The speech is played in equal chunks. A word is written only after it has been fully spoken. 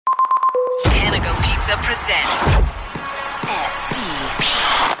Pizza presents SCP.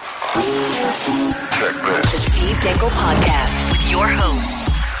 The Steve Dangle Podcast with your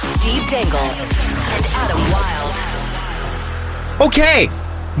hosts, Steve Dangle and Adam Wilde. Okay.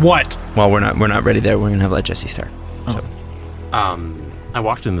 What? Well, we're not ready there. We're gonna let Jesse start. Oh. So. I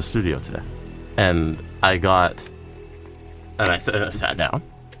walked in the studio today, and I sat down,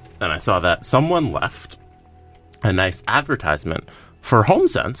 and I saw that someone left a nice advertisement for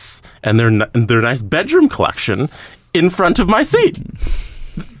HomeSense and their nice bedroom collection in front of my seat.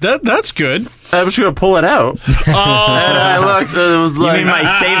 That's good. I was going to pull it out. And I looked, and it was like... You mean my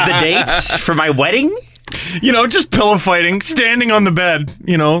save the date for my wedding? You know, just pillow fighting, standing on the bed,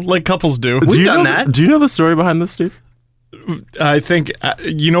 like couples do. We've done that. Do you know the story behind this, Steve? I think,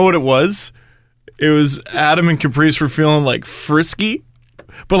 you know what it was? It was Adam and Caprice were feeling like frisky,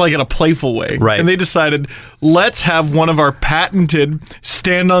 but like in a playful way. Right. And they decided, let's have one of our patented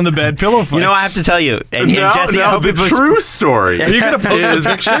stand on the bed pillow fights. You know, I have to tell you, and Jesse, I hope the it was true story. Are you going to post the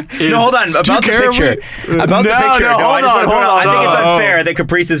picture? No, hold on. About the picture. About the picture. No, hold on. I think it's unfair that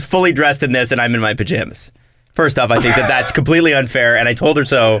Caprice is fully dressed in this and I'm in my pajamas. First off, I think that's completely unfair, and I told her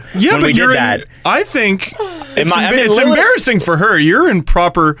so when we did that. I think it's it's embarrassing for her. You're in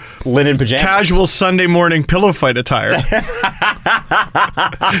proper linen pajamas, casual Sunday morning pillow fight attire.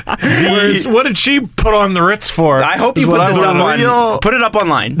 Whereas, what did she put on the Ritz for? I hope you put this up on. Put it up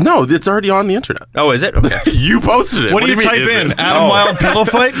online. No, it's already on the internet. Oh, is it? Okay. You posted it. What do you type in? Adam Wilde pillow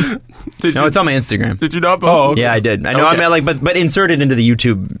fight? No, it's on my Instagram. Did you not post it? Okay. Yeah, I did. I know. Okay. I mean, but insert it into the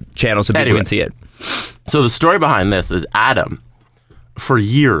YouTube channel so people can see it. So the story behind this is Adam, for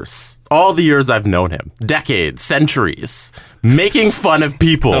years, all the years I've known him, decades, centuries, making fun of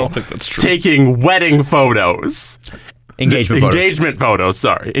people I don't think that's true. taking wedding photos. Engagement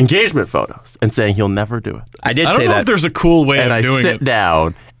photos, and saying he'll never do it. I did I say don't know that. if there's a cool way And of I doing sit it.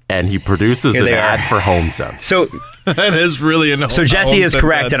 down, and he produces Here an they ad are. for HomeSense. So That is really a So Jesse is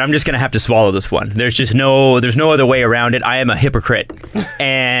correct, and I'm just going to have to swallow this one. There's no other way around it. I am a hypocrite,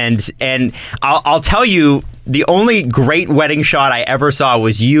 and I'll tell you, the only great wedding shot I ever saw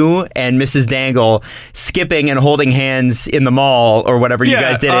was you and Mrs. Dangle skipping and holding hands in the mall or whatever you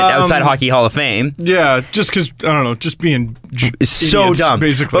guys did at outside Hockey Hall of Fame. Yeah, just because, I don't know, just being So idiots, dumb.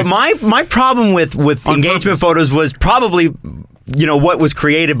 basically. But my problem with engagement purpose. photos was probably, what was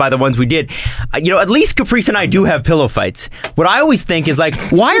created by the ones we did. At least Caprice and I do have pillow fights. What I always think is like,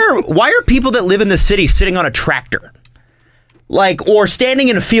 why are people that live in the city sitting on a tractor? Or standing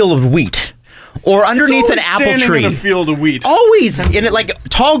in a field of wheat? Or underneath an apple tree. In a field of wheat. Always in it,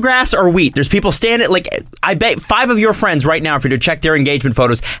 tall grass or wheat. There's people standing, I bet 5 of your friends right now, if you to check their engagement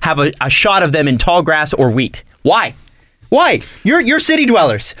photos, have a shot of them in tall grass or wheat. Why? You're city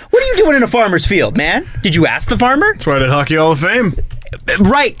dwellers. What are you doing in a farmer's field, man? Did you ask the farmer? That's why I did Hockey Hall of Fame.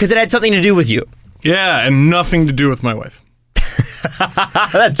 Right, because it had something to do with you. Yeah, and nothing to do with my wife.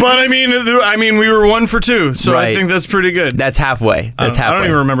 But I mean, we were 1 for 2, so Right. I think that's pretty good. That's halfway. I don't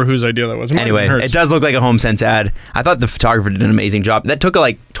even remember whose idea that was. Anyway, it does look like a HomeSense ad. I thought the photographer did an amazing job. That took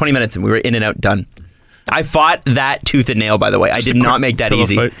 20 minutes, and we were in and out, done. I fought that tooth and nail, by the way. I did not make that pillow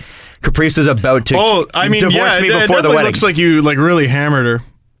easy. fight. Caprice was about to divorce me before the wedding. It looks like you really hammered her.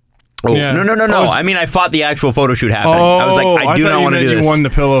 Oh, Yeah. no. I mean, I fought the actual photo shoot happening. I was like, I do not want to do this. You won the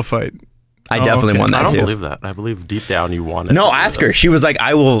pillow fight. I definitely okay. won that I don't too. believe that. I believe deep down you wanted. No, to do ask her. this. She was like,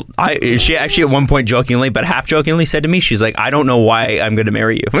 she actually at one point jokingly, but half jokingly said to me, she's like, I don't know why I'm going to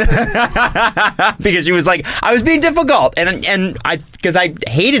marry you. Because she was like, I was being difficult. And because I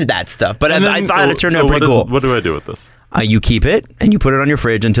hated that stuff, but I thought it turned out pretty cool. What do I do with this? You keep it and you put it on your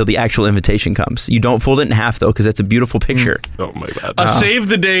fridge until the actual invitation comes. You don't fold it in half though, because it's a beautiful picture. Oh my God. Save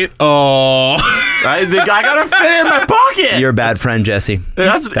the date. Oh. I gotta fit in my pocket. You're a bad friend, Jesse. It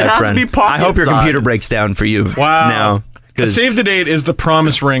has to be pocket I hope your computer size. breaks down for you. Wow. Now. Save the date is the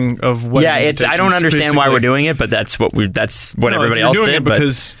promise ring of what. Yeah, I don't understand why we're doing it, but that's what everybody else doing did. it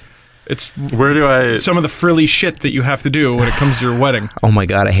because it's Where do I? some of the frilly shit that you have to do when it comes to your wedding. Oh my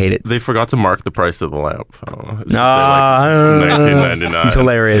God, I hate it. They forgot to mark the price of the lamp. Oh, it should say, $19.99. It's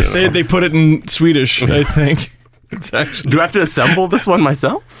hilarious. They put it in Swedish, I think. It's actually Do I have to assemble this one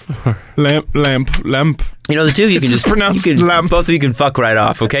myself? lamp. The two of you can It's just pronounced you can, lamp. both of you can fuck right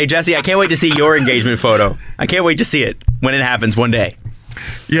off, okay? Jesse, I can't wait to see your engagement photo. I can't wait to see it when it happens one day.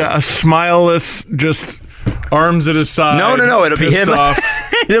 Yeah, a smileless, just arms at his side. No, it'll be pissed him. Off.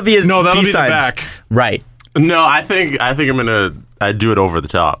 It'll be his No, that'll peace be the signs. back. Right. No, I think I'd do it over the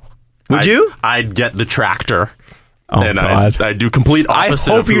top. Would you? I'd get the tractor. Oh, and God. I do complete I opposite.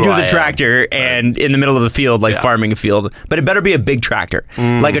 hope of you who do I the am. tractor and in the middle of the field, like Yeah. farming a field, but it better be a big tractor,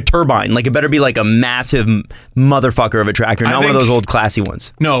 like a turbine. Like it better be like a massive motherfucker of a tractor, not one of think- those old classy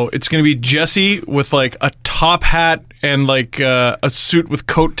ones. No, it's going to be Jesse with like a top hat and like a suit with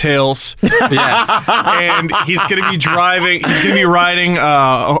coattails. Yes. And he's going to be driving. He's going to be riding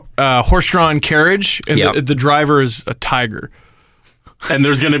a horse-drawn carriage, and Yep. the driver is a tiger. And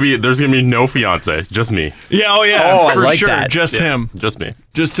there's gonna be no fiance, just me. Yeah, oh yeah, Oh, I for like sure, that. just Yeah, him, just me.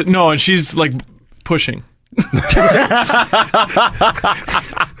 just no, and she's like pushing.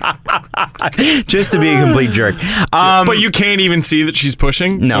 Just to be a complete jerk. But you can't even see that she's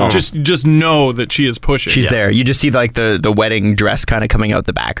pushing. No. just know that she is pushing. She's Yes. there. You just see like the wedding dress kind of coming out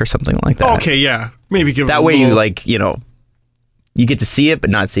the back or something like that. Okay, yeah, maybe give it That a way little, you like, you get to see it but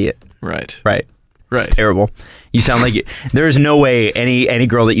not see it. right, Right. right. It's terrible. You sound like there is no way any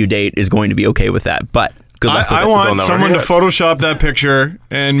girl that you date is going to be okay with that. But good luck with I it. They'll want never someone to hear it. Photoshop that picture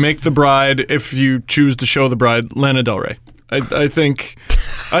and make the bride, if you choose to show the bride, Lana Del Rey. I think.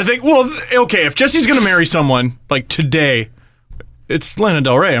 Well, okay. If Jesse's gonna marry someone like today, it's Lana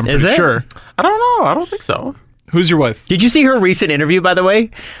Del Rey. I'm Is pretty it? sure. I don't know. I don't think so. Who's your wife? Did you see her recent interview, by the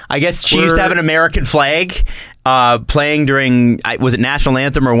way? I guess she used to have an American flag playing during, was it National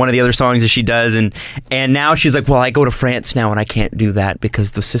Anthem or one of the other songs that she does? And now she's like, well, I go to France now and I can't do that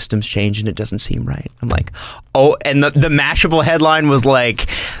because the system's changed and it doesn't seem right. I'm like, oh, and the Mashable headline was like,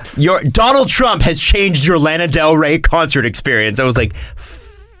 Donald Trump has changed your Lana Del Rey concert experience. I was like,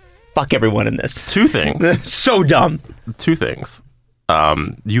 fuck everyone in this. Two things. So dumb. Two things.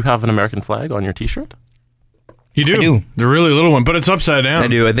 You have an American flag on your T-shirt. You do. I do. The really little one, but it's upside down. I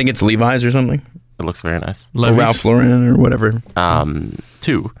do. I think it's Levi's or something. It looks very nice. Or Levi's. Ralph Lauren or whatever.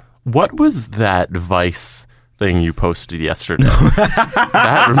 Two. What was that Vice thing you posted yesterday?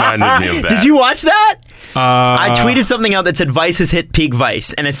 That reminded me of that. Did you watch that? I tweeted something out that said Vice has hit peak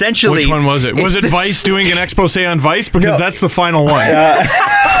Vice, and essentially, Which one was it? Was it's it this- Vice doing an expose on Vice? Because that's the final one.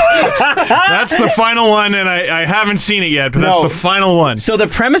 That's the final one, and I haven't seen it yet, but that's No. the final one. So the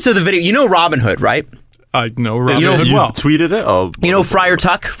premise of the video, you know Robin Hood, right? I know Robin You Hood you well. tweeted it? Oh, You know Friar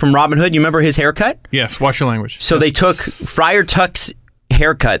Tuck from Robin Hood. You remember his haircut? Yes, watch your language. So they took Friar Tuck's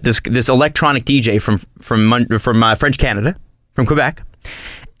haircut, this electronic DJ from French Canada, from Quebec,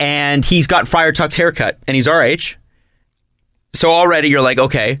 and he's got Friar Tuck's haircut, and he's our age. So already you're like,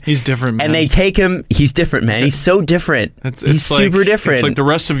 okay. He's different, man. And they take him. He's different, man. He's so different. He's super different. It's like the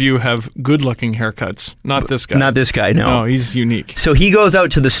rest of you have good-looking haircuts. Not this guy. Not this guy. No. No, he's unique. So he goes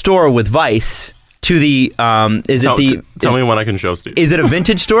out to the store with Vice to the Tell me when I can show Steve. is it a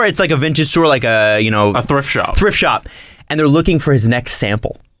vintage store? It's like a vintage store, like a A thrift shop. thrift shop, and they're looking for his next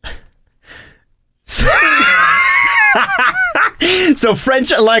sample. So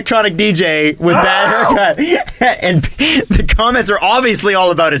French electronic DJ with that haircut, and the comments are obviously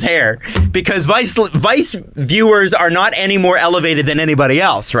all about his hair because Vice viewers are not any more elevated than anybody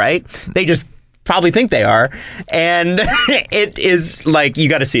else, right? They just probably think they are, and it is like you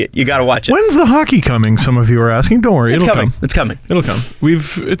got to see it, you got to watch it. When's the hockey coming? Some of you are asking. Don't worry, It's it'll coming. come. It's coming. It'll come.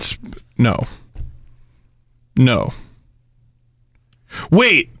 No.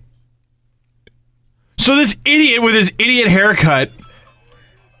 Wait. So this idiot with his idiot haircut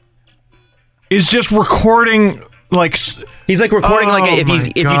is just recording like He's like recording Oh like if my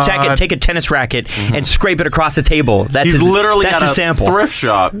you God. take a tennis racket and scrape it across the table. That's He's his, literally that's at his a sample. thrift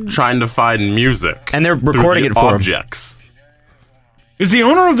shop trying to find music. And they're through recording the it for him. objects. Is the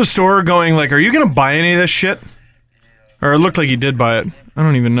owner of the store going like, are you going to buy any of this shit? Or it looked like he did buy it. I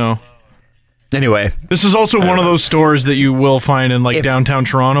don't even know. Anyway, This is also one of those stores that you will find in like If- downtown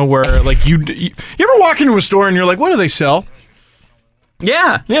Toronto where like you ever walk into a store and you're like, what do they sell?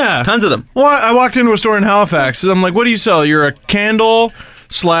 yeah, Yeah. tons of them. Well, I walked into a store in Halifax. I'm like, what do you sell? You're a candle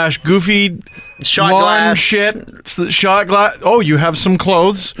 / goofy Shot lawn glass. shit. Shot glass. Oh, you have some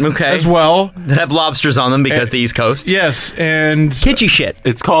clothes Okay. as well. That have lobsters on them because the East Coast. Yes, and Kitschy shit.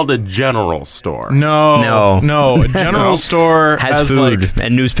 It's called a general store. No. no. A general store Has food like,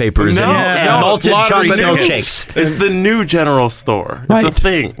 and newspapers No, and no, malted lottery chocolate tickets. milkshakes. It's the new general store. Right. It's a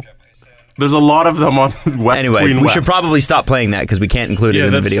thing. There's a lot of them on West Anyway, Queen we West. should probably stop playing that because we can't include it Yeah,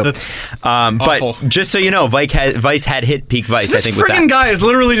 in the that's- video. that's But awful. just so you know, Vice had hit peak Vice, I This think, with friggin' that. guy is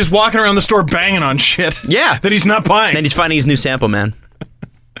literally just walking around the store banging on shit. Yeah. that he's not buying. Then he's finding his new sample, man.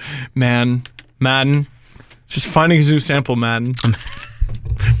 Madden. Just finding his new sample, Madden.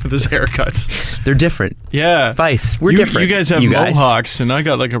 With his haircuts. They're different. Yeah. Vice, we're you, different. You guys have you guys. mohawks, and I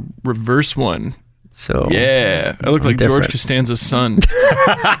got like a reverse one. So Yeah, I look like George different. Costanza's son.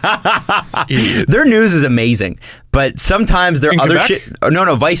 Idiot. their news is amazing, but sometimes their In other Quebec? shit.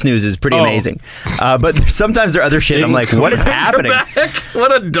 No, Vice News is pretty Oh. amazing. But sometimes their other shit, I'm like, what is happening?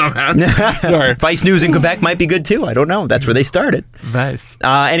 What a dumbass. Sorry. Vice News in Quebec might be good too. I don't know. That's where they started. Vice.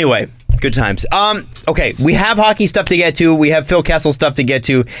 Anyway, good times. Okay, we have hockey stuff to get to. We have Phil Kessel stuff to get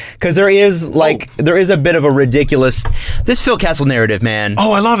to because there is there is a bit of a ridiculous this Phil Kessel narrative, man.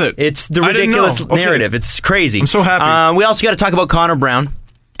 Oh, I love it. It's the I didn't ridiculous know. Okay. narrative. It's crazy. I'm so happy. We also got to talk about Connor Brown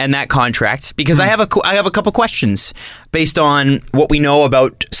and that contract because I have a couple questions based on what we know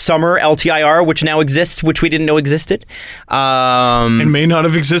about summer LTIR, which now exists, which we didn't know existed. And may not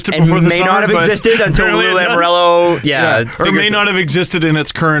have existed and before the may summer, not have but existed until apparently Lou it does. Lamoriello, Or figured may some- not have existed in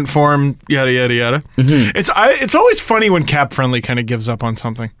its current form. Yada yada yada. Mm-hmm. It's always funny when Cap Friendly kind of gives up on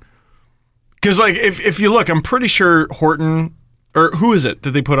something. Because like if you look, I'm pretty sure Horton or who is it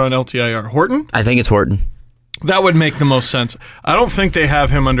that they put on LTIR? Horton? I think it's Horton. That would make the most sense. I don't think they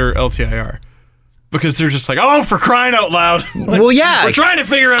have him under LTIR because they're just like, oh, for crying out loud. Like, Well, yeah. we're trying to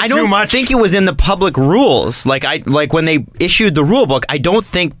figure out I too don't much. think it was in the public rules. Like when they issued the rule book, I don't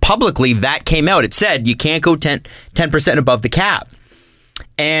think publicly that came out. It said you can't go 10% above the cap.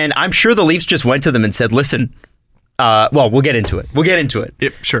 And I'm sure the Leafs just went to them and said, listen, well, we'll get into it.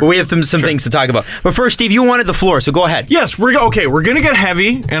 Yep, sure. But we have some things to talk about. But first, Steve, you wanted the floor, so go ahead. Yes, we're gonna get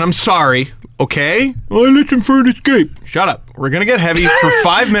heavy, and I'm sorry. Okay, I listen for an escape. Shut up. We're gonna get heavy for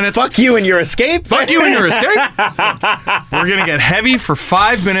 5 minutes. Fuck you and your escape. Fuck you and your escape. We're gonna get heavy for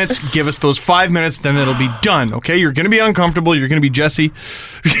 5 minutes. Give us those 5 minutes, then it'll be done. Okay, you're gonna be uncomfortable. You're gonna be Jesse.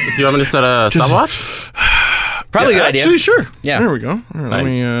 Do you want me to set a stopwatch? Probably a good idea. Actually, sure. Yeah. There we go. All right, let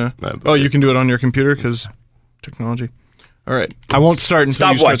me. That's Oh, you can do it on your computer because technology. All right. I won't start until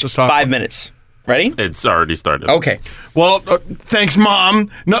you start Stopwatch. the stopwatch. 5 minutes. Ready? It's already started. Okay. Well, thanks, Mom.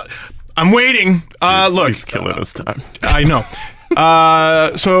 No, I'm waiting. Look, He's killing us time. I know.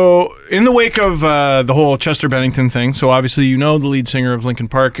 So in the wake of the whole Chester Bennington thing, so obviously you know the lead singer of Linkin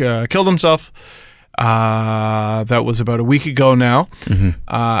Park killed himself. That was about a week ago now.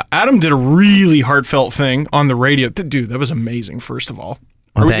 Adam did a really heartfelt thing on the radio. Dude, that was amazing. First of all,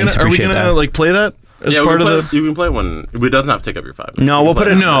 Oh, are we thanks. gonna Appreciate that. like play that as Yeah, part of you can play one. It doesn't have to take up your 5 minutes. No, You we'll can put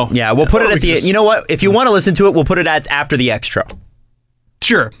play it. No. Yeah, we'll put Or it we at the. can just- You know what? If you want to listen to it, we'll put it at after the extra.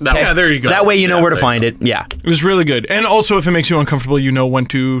 Sure. Yeah, there you go. That way you know Yeah, where to there you find go. it. Yeah. It was really good. And also, if it makes you uncomfortable, you know when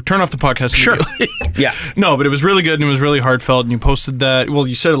to turn off the podcast. Sure. immediately. Yeah. No, but it was really good and it was really heartfelt. And you posted that. Well,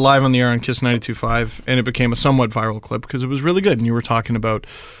 you said it live on the air on Kiss 92.5, and it became a somewhat viral clip because it was really good. And you were talking about.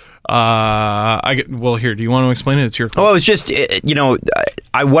 Well, here. Do you want to explain it? It's your clip. Oh, it's just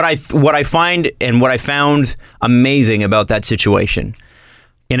what I find and what I found amazing about that situation,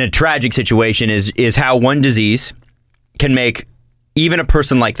 in a tragic situation, is how one disease can make even a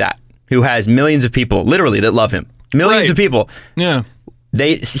person like that who has millions of people literally that love him, millions Right. of people. Yeah.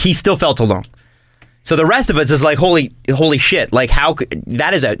 He still felt alone. So the rest of us is like holy shit! Like how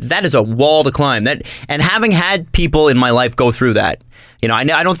that is a wall to climb. And having had people in my life go through that, I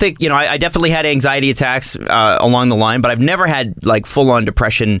don't think I definitely had anxiety attacks along the line, but I've never had like full on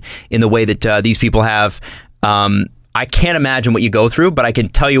depression in the way that these people have. I can't imagine what you go through, but I can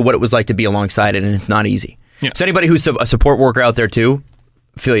tell you what it was like to be alongside it, and it's not easy. Yeah. So anybody who's a support worker out there too,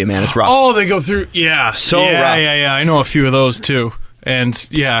 feel you, man. It's rough. Oh, they go through. Yeah. So yeah, rough. Yeah. I know a few of those too. And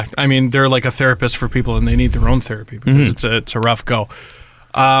yeah, I mean, they're like a therapist for people, and they need their own therapy because it's a rough go.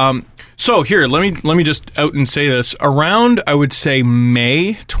 So here, let me just out and say this. Around, I would say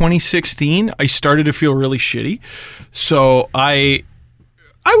May 2016, I started to feel really shitty. So I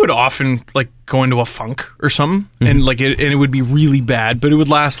would often like go into a funk or something, and it would be really bad, but it would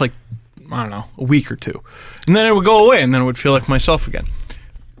last like I don't know, a week or two, and then it would go away, and then I would feel like myself again.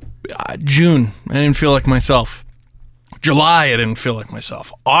 June, I didn't feel like myself. July, I didn't feel like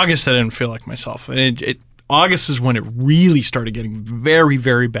myself. August, I didn't feel like myself. And August is when it really started getting very,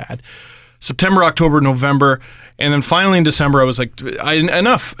 very bad. September, October, November, and then finally in December, I was like,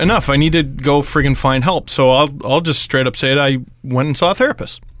 enough. I need to go friggin' find help. So I'll just straight up say it. I went and saw a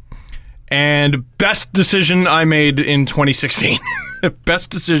therapist. And best decision I made in 2016. Best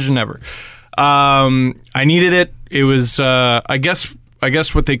decision ever. I needed it. It was, I guess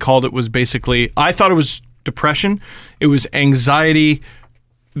what they called it was basically, I thought it was depression. It was anxiety.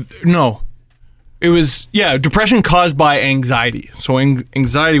 No. It was, depression caused by anxiety. So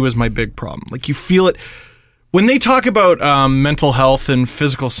anxiety was my big problem. Like you feel it. When they talk about mental health and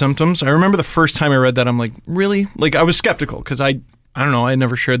physical symptoms, I remember the first time I read that, I'm like, really? Like I was skeptical because I don't know, I had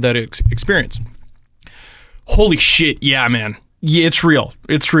never shared that experience. Holy shit, yeah, man. Yeah, it's real.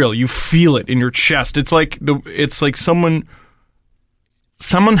 It's real. You feel it in your chest. It's like someone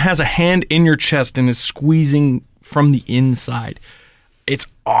someone has a hand in your chest and is squeezing from the inside. It's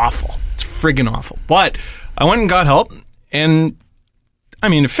awful. It's friggin' awful. But I went and got help, and I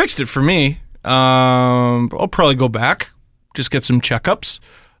mean, it fixed it for me. I'll probably go back, just get some checkups.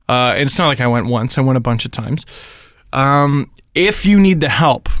 And it's not like I went once. I went a bunch of times. If you need the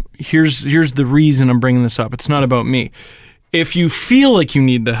help, here's the reason I'm bringing this up. It's not about me. If you feel like you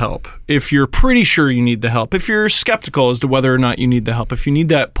need the help, if you're pretty sure you need the help, if you're skeptical as to whether or not you need the help, if you need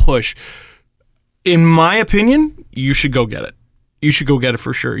that push, in my opinion, you should go get it. You should go get it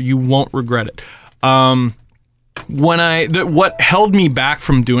for sure. You won't regret it. What held me back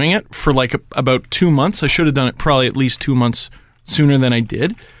from doing it for like about 2 months, I should have done it probably at least 2 months sooner than I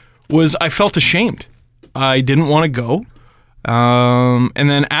did, was I felt ashamed. I didn't want to go. And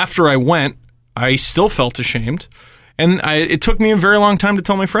then after I went, I still felt ashamed. And it took me a very long time to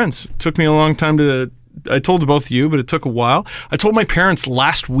tell my friends. It took me a long time I told both of you, but it took a while. I told my parents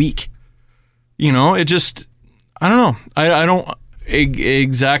last week. You know, it just, I don't know. I don't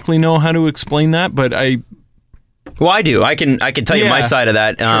exactly know how to explain that, but Well, I do. I can tell you my side of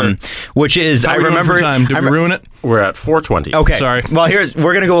that, sure. Which is How are we doing for time? Did we ruin it? We're at 4:20. Okay. Sorry. Well,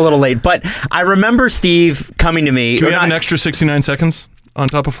 we're gonna go a little late, but I remember Steve coming to me. Do we have an extra 69 seconds on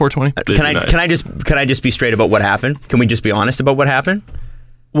top of 4:20? Can I just be straight about what happened? Can we just be honest about what happened?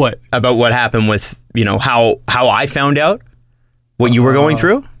 What? About what happened with, how I found out what you were going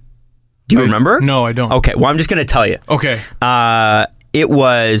through? Do you remember? No, I don't. Okay. Well, I'm just gonna tell you. Okay. It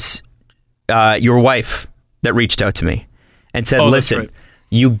was your wife that reached out to me and said, "Listen, right.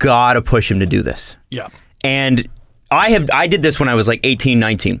 you gotta push him to do this." Yeah. And I did this when I was like 18,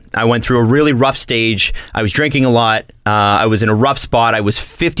 19. I went through a really rough stage. I was drinking a lot. I was in a rough spot. I was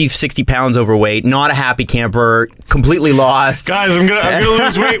 50, 60 pounds overweight, not a happy camper, completely lost. Guys, I'm gonna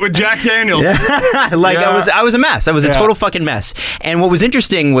lose weight with Jack Daniels. I was a mess. I was a total fucking mess. And what was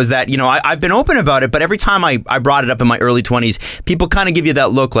interesting was that, I've been open about it, but every time I brought it up in my early 20s, people kind of give you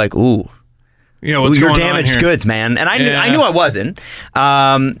that look like, ooh, what's you're going damaged on here? goods, man. And I knew I wasn't,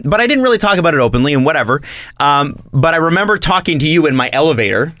 but I didn't really talk about it openly and whatever. But I remember talking to you in my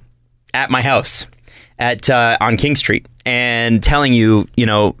elevator at my house on King Street and telling you,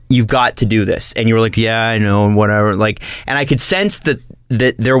 you've got to do this. And you were like, yeah, I know, and whatever. And I could sense that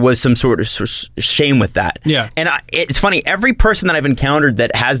there was some sort of shame with that. Yeah. And it's funny, every person that I've encountered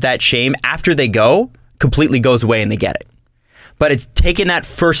that has that shame, after they go, completely goes away and they get it. But it's taking that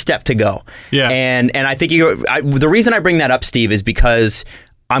first step to go. Yeah. And I think the reason I bring that up, Steve, is because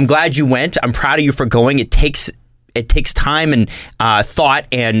I'm glad you went. I'm proud of you for going. It takes time and thought,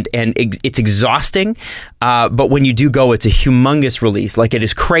 and it's exhausting. But when you do go, it's a humongous release. Like, it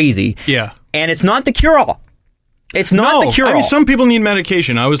is crazy. Yeah. And it's not the cure-all. It's not the cure-all. I mean, some people need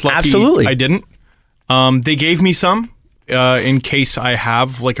medication. I was lucky. Absolutely. I didn't. They gave me some in case I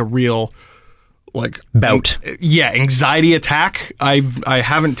have like a real bout. Anxiety attack. I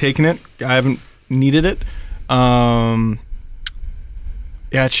haven't taken it. I haven't needed it. Yeah,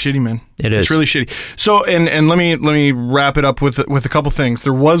 it's shitty, man. It is. It's really shitty. So, and let me wrap it up with a couple things.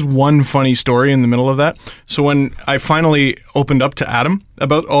 There was one funny story in the middle of that. So when I finally opened up to Adam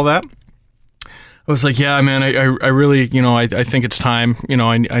about all that, I was like, yeah, man, I really, I think it's time.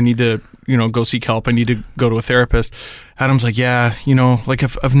 I need to, go seek help. I need to go to a therapist. Adam's like, yeah,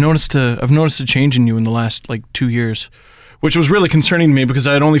 I've noticed a change in you in the last 2 years, which was really concerning to me because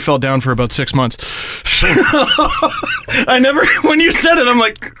I had only felt down for about 6 months. When you said it, I'm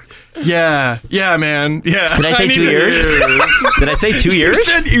like, yeah, man, yeah. Did I say 2 years? Did I say 2 years?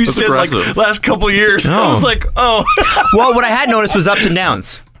 You said last couple of years. I was like, oh. Well, what I had noticed was ups and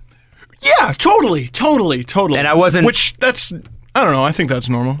downs. Yeah, totally. And I wasn't... Which, I don't know, I think that's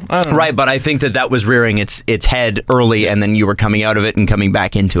normal. I don't know. Right, but I think that was rearing its head early, and then you were coming out of it and coming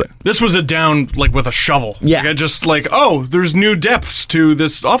back into it. This was a down, with a shovel. Yeah. I just there's new depths to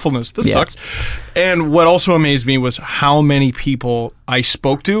this awfulness. This sucks. And what also amazed me was how many people I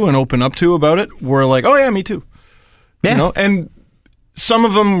spoke to and opened up to about it were like, oh yeah, me too. Yeah. And some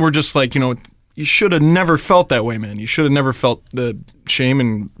of them were just like, you should have never felt that way, man. You should have never felt the shame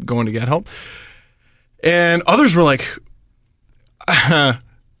in going to get help. And others were like, I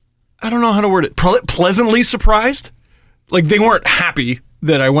don't know how to word it. Pleasantly surprised. They weren't happy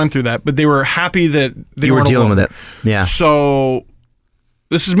that I went through that, but they were happy that you were dealing with it. Yeah. So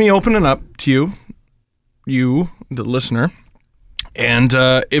this is me opening up to you, the listener. And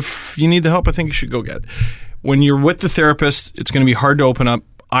if you need the help, I think you should go get it. When you're with the therapist, it's going to be hard to open up.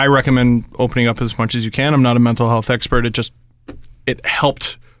 I recommend opening up as much as you can. I'm not a mental health expert. It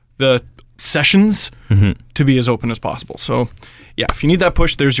helped the sessions to be as open as possible. So, yeah, if you need that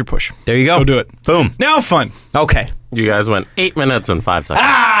push, there's your push. There you go. Go do it. Boom. Now fun. Okay. You guys went 8 minutes and 5 seconds.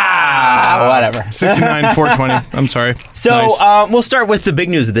 Whatever. 69, 420. I'm sorry. So Nice. we'll start with the big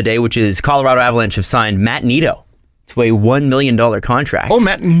news of the day, which is Colorado Avalanche have signed Matt Nido to a $1 million contract. Oh,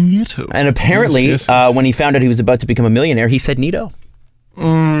 Matt Nieto. And apparently, Yes, yes. when he found out he was about to become a millionaire, he said Nido.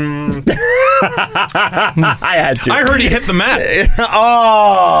 I had to. I heard he hit the mat.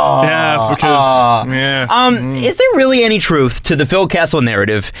 Oh. Yeah, because yeah. Is there really any truth to the Phil Kessel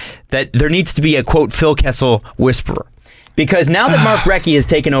narrative that there needs to be a, quote, Phil Kessel whisperer? Because now that Mark Recchi has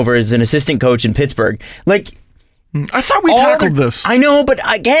taken over as an assistant coach in Pittsburgh, like... I thought we tackled this. I know, but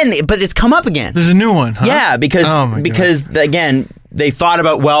it's come up again. There's a new one, huh? Yeah, because Oh my God. again, they thought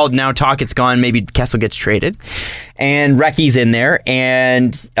about, well, now Talkett's gone, maybe Kessel gets traded, and Recchi's in there,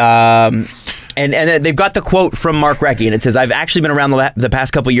 and they've got the quote from Mark Recchi, and it says, "I've actually been around the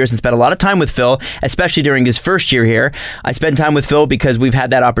past couple of years and spent a lot of time with Phil, especially during his first year here. I spent time with Phil because we've had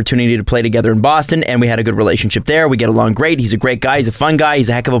that opportunity to play together in Boston, and we had a good relationship there. We get along great. He's a great guy. He's a fun guy. He's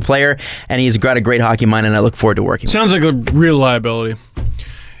a heck of a player, and he's got a great hockey mind, and I look forward to working with him." Sounds like a real liability.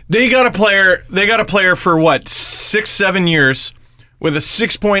 They got a player for what, 6-7 years with a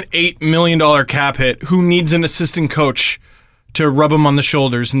 $6.8 million cap hit who needs an assistant coach to rub him on the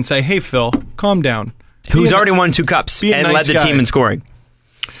shoulders and say, "Hey, Phil, calm down." Who's already won 2 cups be a and nice led the guy. team in scoring.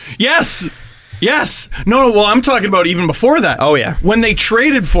 Yes. No, well, I'm talking about even before that. Oh, yeah. When they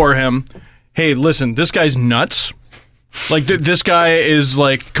traded for him, hey, listen, this guy's nuts. Like, this guy is,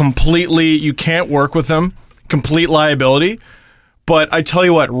 like, completely, you can't work with him. Complete liability. But I tell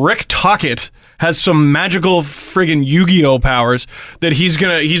you what, Rick Tocchet has some magical friggin' Yu-Gi-Oh powers that he's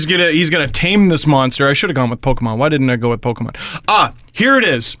gonna tame this monster. I should have gone with Pokemon. Why didn't I go with Pokemon? Here it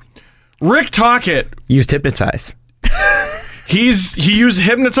is. Rick Tocchet. Used hypnotize. He used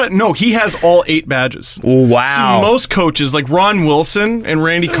hypnotize. No, he has all 8 badges. Wow. See, most coaches like Ron Wilson and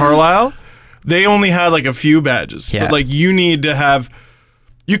Randy Carlisle, they only had like a few badges. Yeah. But like you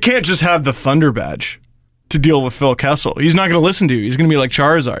can't just have the Thunder badge to deal with Phil Kessel. He's not going to listen to you. He's going to be like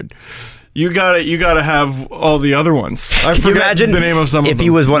Charizard. You gotta have all the other ones. I Can you forget imagine the name of some of if them. he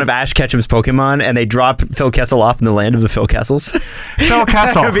was one of Ash Ketchum's Pokemon and they drop Phil Kessel off in the land of the Phil Kessels? Phil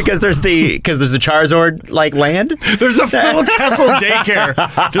Kessel. because there's the Charizard like land. There's a Phil Kessel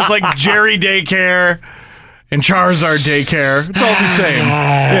daycare, just like Jerry Daycare and Charizard Daycare. It's all the same.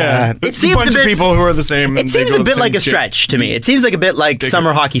 Yeah, It seems a bunch a bit- of people who are the same. and It they seems go a the bit same like a shit. stretch to me. It seems like a bit like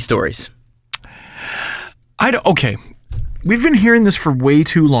summer hockey stories. Okay, we've been hearing this for way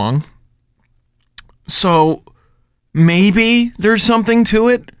too long. So maybe there's something to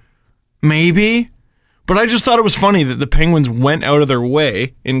it. Maybe. But I just thought it was funny that the Penguins went out of their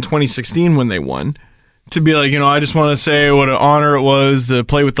way in 2016 when they won to be like, I just want to say what an honor it was to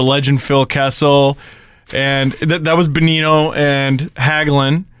play with the legend Phil Kessel. And that was Bonino and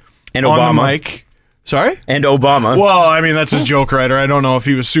Hagelin And on Obama. the mic. Sorry? And Obama. Well, I mean, that's his joke writer. I don't know if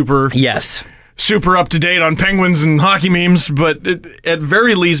he was super Yes. up to date on Penguins and hockey memes, but at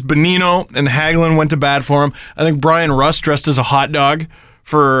very least, Bonino and Hagelin went to bat for him. I think Brian Rust dressed as a hot dog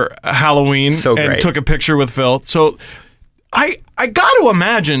for Halloween So and great. took a picture with Phil. So I got to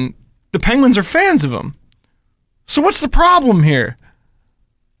imagine the Penguins are fans of him. So what's the problem here?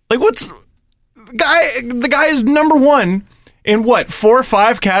 Like, the guy is number one in what, 4 or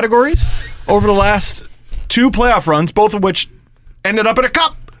 5 categories over the last 2 playoff runs, both of which ended up in a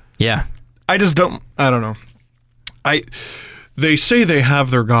cup. Yeah. I don't know. They say they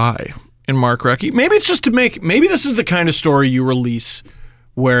have their guy in Mark Recchi. Maybe it's just maybe this is the kind of story you release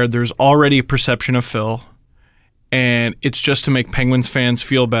where there's already a perception of Phil and it's just to make Penguins fans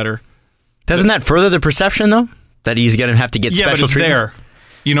feel better. Doesn't that further the perception though that he's going to have to get Yeah, but special it's treatment? there.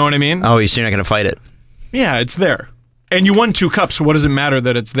 You know what I mean? Oh, you're not going to fight it. Yeah, it's there. And you won 2 cups, so what does it matter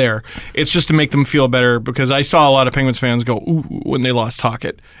that it's there? It's just to make them feel better because I saw a lot of Penguins fans go, ooh, when they lost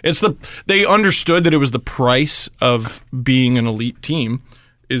Tocchet. They understood that it was the price of being an elite team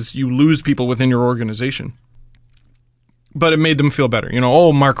is you lose people within your organization. But it made them feel better.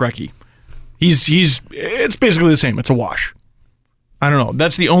 Mark Recchi. It's basically the same. It's a wash. I don't know.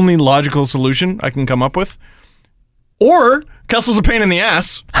 That's the only logical solution I can come up with. Or Kessel's a pain in the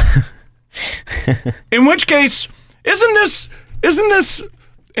ass. In which case, isn't this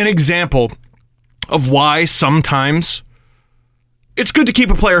an example of why sometimes it's good to keep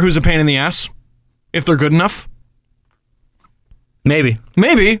a player who's a pain in the ass if they're good enough? Maybe.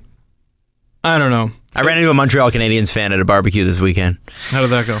 I don't know. I ran into a Montreal Canadiens fan at a barbecue this weekend. How did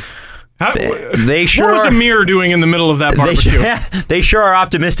that go? They sure What was are. Amir doing in the middle of that barbecue? They sure are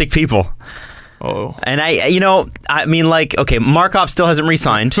optimistic people. Oh. And okay, Markov still hasn't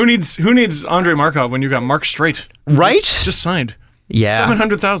re-signed. Who needs Andre Markov when you got Mark Straight? Right? Just signed. Yeah.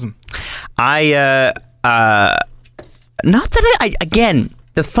 $700,000. Not that again,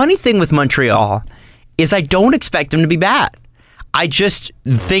 the funny thing with Montreal is I don't expect them to be bad. I just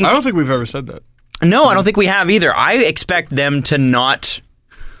think... I don't think we've ever said that. No, I don't think we have either. I expect them to not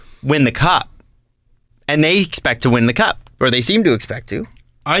win the cup. And they expect to win the cup, or they seem to expect to.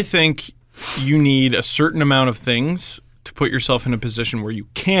 I think you need a certain amount of things to put yourself in a position where you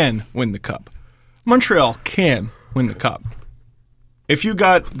can win the cup. Montreal can win the cup. If you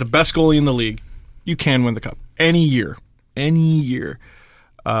got the best goalie in the league, you can win the cup. Any year.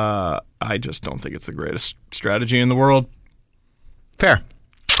 I just don't think it's the greatest strategy in the world. Fair.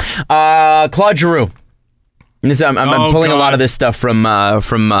 Claude Giroux. I'm pulling a lot of this stuff from Did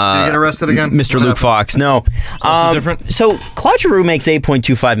you get arrested again? Mr. Luke Fox. No. This is different? So Claude Giroux makes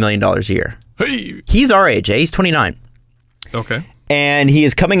 $8.25 million a year. Hey. He's our age. He's 29. Okay. And he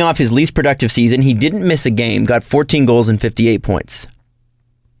is coming off his least productive season. He didn't miss a game, got 14 goals and 58 points.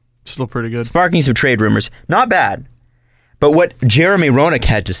 Still pretty good. Sparking some trade rumors. Not bad. But what Jeremy Roenick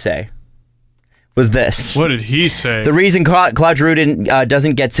had to say was this. What did he say? The reason Claude Giroux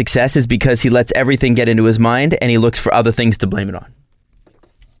doesn't get success is because he lets everything get into his mind and he looks for other things to blame it on.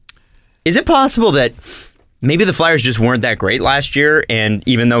 Is it possible that maybe the Flyers just weren't that great last year, and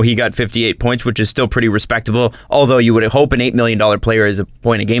even though he got 58 points, which is still pretty respectable, although you would hope an $8 million player is a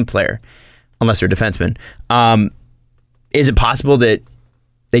point-a-game player, unless they're a defenseman, is it possible that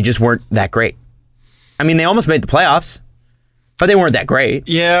they just weren't that great? I mean, they almost made the playoffs, but they weren't that great.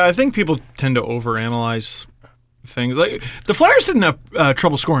 Yeah, I think people tend to overanalyze things. Like the Flyers didn't have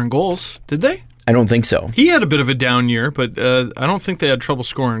trouble scoring goals, did they? I don't think so. He had a bit of a down year, but I don't think they had trouble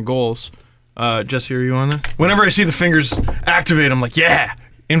scoring goals. Jesse, are you on that? Whenever I see the fingers activate, I'm like, yeah,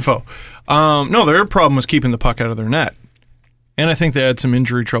 info. No, their problem was keeping the puck out of their net. And I think they had some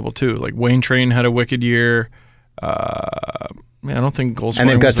injury trouble, too. Like Wayne Train had a wicked year. I don't think goal scoring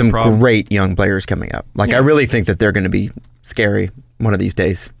And they've got was some the problem. great young players coming up. Like, I really think that they're going to be scary one of these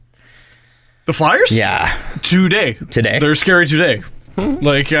days. The Flyers? Yeah. Today. They're scary today.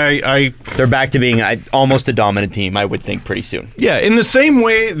 Like, They're back to being almost a dominant team, I would think, pretty soon. Yeah, in the same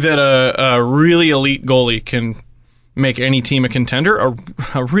way that a really elite goalie can make any team a contender,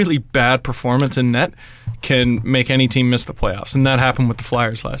 a really bad performance in net can make any team miss the playoffs. And that happened with the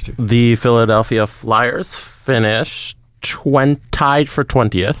Flyers last year. The Philadelphia Flyers finished tied for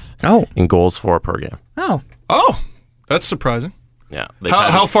 20th in goals for per game. Oh, that's surprising. Yeah.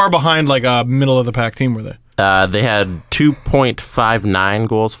 How far behind, like, a middle-of-the-pack team were they? They had 2.59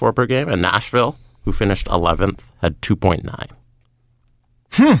 goals for per game, and Nashville, who finished 11th, had 2.9.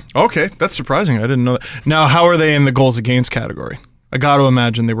 Okay, that's surprising. I didn't know that. Now, how are they in the goals against category? I got to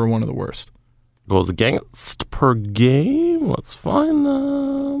imagine they were one of the worst. Goals against per game? Let's find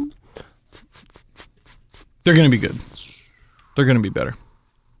them. They're going to be good. They're going to be better.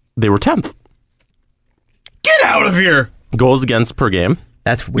 They were 10th. Get out of here! Goals against per game.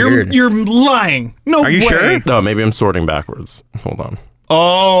 That's weird. You're lying. No way. Are you sure? No, maybe I'm sorting backwards. Hold on.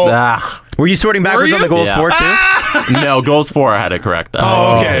 Oh. Were you sorting backwards Were on you? the goals Yeah. for, too? No, goals for, I had it correct.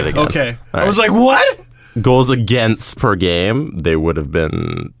 Oh, I did it again. okay. All I was like, what? Goals against per game, they would have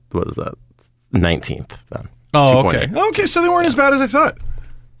been, what is that? 19th then. Oh, 2.8. okay. Okay, so they weren't as bad as I thought.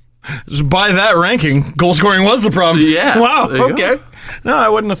 So by that ranking, goal scoring was the problem. Yeah, Wow. there you Okay. go. No, I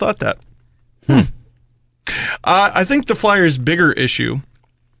wouldn't have thought that. I think the Flyers' bigger issue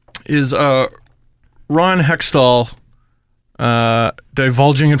is Ron Hextall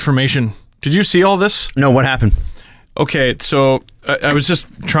divulging information. Did you see all this? No, what happened? Okay, so I was just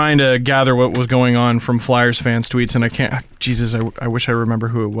trying to gather what was going on from Flyers fans' tweets, and I can't. Jesus, I wish I remember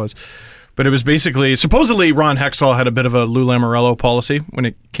who it was. But it was basically, supposedly Ron Hextall had a bit of a Lou Lamoriello policy when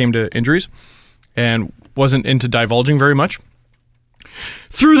it came to injuries and wasn't into divulging very much.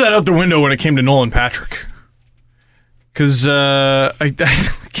 Threw that out the window when it came to Nolan Patrick. Because I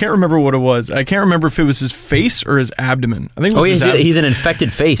can't remember what it was. I can't remember if it was his face or his abdomen. I think it was his abdomen. He's an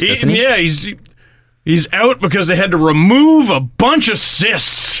infected face, doesn't he? Yeah, he's out because they had to remove a bunch of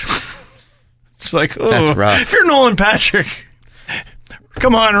cysts. It's like, oh, That's rough. If you're Nolan Patrick,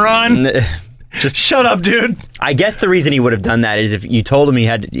 come on, Ron. Just Shut up, dude. I guess the reason he would have done that is if you told him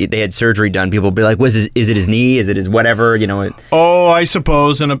they had surgery done, people would be like, is it his knee? Is it his whatever? You know. Oh, I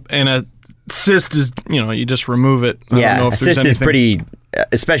suppose. And a cyst is, you just remove it. I don't know if a there's cyst is pretty,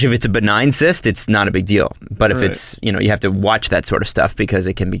 especially if it's a benign cyst, it's not a big deal. But if it's, you have to watch that sort of stuff because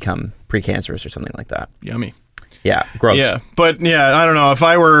it can become precancerous or something like that. Yummy. Yeah, gross. Yeah, but I don't know. If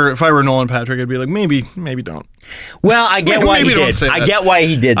I were Nolan Patrick, I'd be like, maybe don't. Well, I get why he Maybe don't did. say I that. get why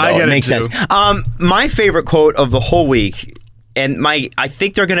he did, though. I get it it makes too. sense. My favorite quote of the whole week, and I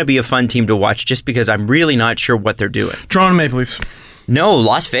think they're going to be a fun team to watch just because I'm really not sure what they're doing. Toronto Maple Leafs. No,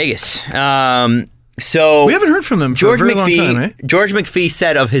 Las Vegas. So We haven't heard from them for George a very long McPhee. time, eh? George McPhee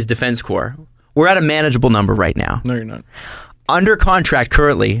said of his defense corps, "We're at a manageable number right now. No, you're not. Under contract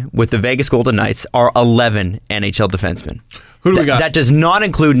currently with the Vegas Golden Knights are 11 NHL defensemen. Who do we got? That does not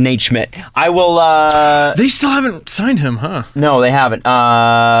include Nate Schmidt. I will. They still haven't signed him, huh? No, they haven't.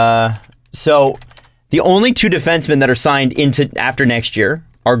 So the only 2 defensemen that are signed into after next year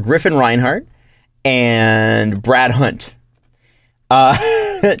are Griffin Reinhart and Brad Hunt.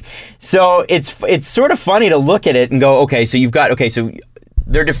 So it's sort of funny to look at it and go, okay, so you've got so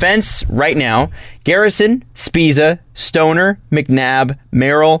their defense right now: Garrison, Spiza, Stoner, McNabb,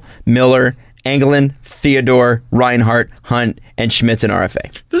 Merrill, Miller, Engelland, Theodore, Reinhart, Hunt, and Schmitz and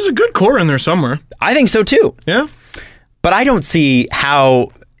RFA. There's a good core in there somewhere. I think so too. Yeah. But I don't see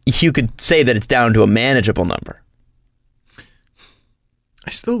how you could say that it's down to a manageable number. I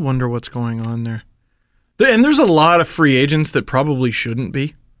still wonder what's going on there. And there's a lot of free agents that probably shouldn't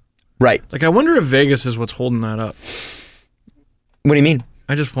be. Right. Like, I wonder if Vegas is what's holding that up. What do you mean?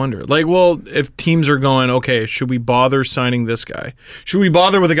 I just wonder. Like, well, if teams are going, okay, should we bother signing this guy? Should we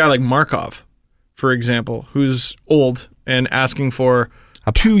bother with a guy like Markov, for example, who's old and asking for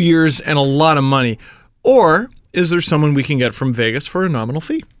 2 years and a lot of money? Or is there someone we can get from Vegas for a nominal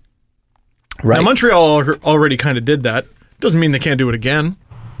fee? Right. Now, Montreal already kind of did that. Doesn't mean they can't do it again.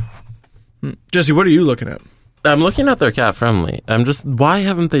 Jesse, what are you looking at? I'm looking at their cap friendly. Why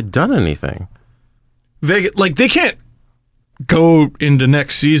haven't they done anything? Vegas, like, they can't go into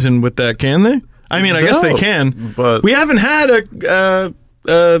next season with that, can they? I mean, I guess they No, can, but- we haven't had a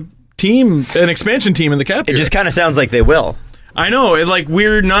team, an expansion team in the cap It year. just kind of sounds like they will. I know, like,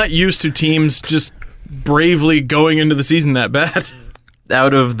 we're not used to teams just bravely going into the season that bad.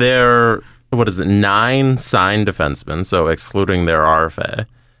 Out of their 9 signed defensemen, so excluding their RFA,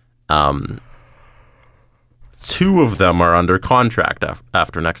 2 of them are under contract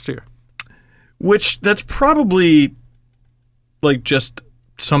after next year. Which, that's probably, like, just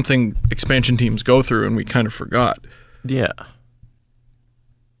something expansion teams go through and we kind of forgot. Yeah.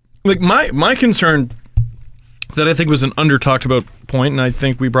 Like, my concern that I think was an under-talked about point, and I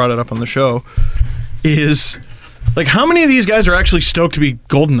think we brought it up on the show, is, like, how many of these guys are actually stoked to be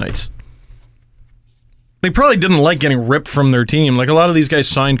Golden Knights? They probably didn't like getting ripped from their team. Like, a lot of these guys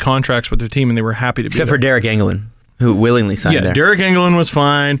signed contracts with their team and they were happy to be Except there. for Derek Engelland, who willingly signed Yeah, there. Derek Engelland was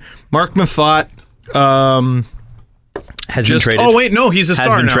fine. Mark Mathot Has been traded. Oh wait, no, he's a Has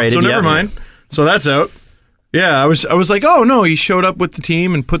star been now. traded, So never yeah. mind. So that's out. Yeah, I was like, oh no, he showed up with the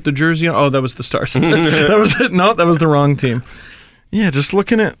team and put the jersey on. Oh, that was the Stars. That was it. No, that was the wrong team. Yeah, just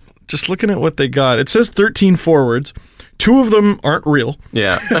looking at what they got. It says 13 forwards. 2 of them aren't real.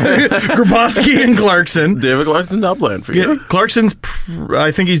 Yeah. Grabowski and Clarkson. David Clarkson not playing for you. Yeah, Clarkson's,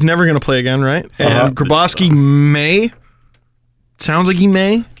 I think he's never going to play again, right? And Grabowski may. Sounds like he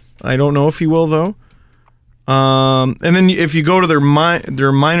may. I don't know if he will, though. And then if you go to their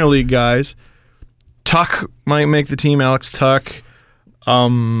minor league guys, Tuck might make the team. Alex Tuck. What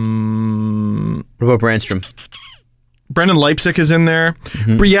about Brandstrom? Brendan Leipzig is in there.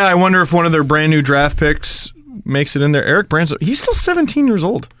 But yeah, I wonder if one of their brand new draft picks makes it in there. Eric Brandstrom. He's still 17 years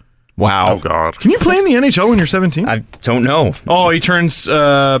old. Wow. Oh, God. Can you play in the NHL when you're 17? I don't know. Oh, he turns. You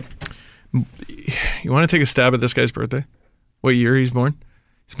want to take a stab at this guy's birthday? What year he's born?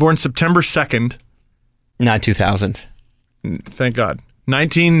 He's born September 2nd. Not 2000. Thank God.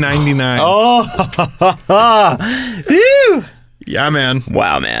 1999. Whew. Yeah, man.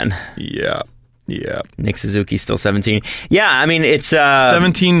 Wow, man. Yeah. Nick Suzuki's still 17. Yeah, I mean, it's...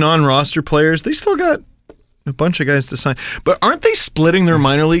 17 non-roster players. They still got a bunch of guys to sign. But aren't they splitting their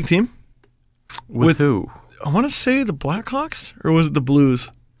minor league team? With who? I want to say the Blackhawks? Or was it the Blues?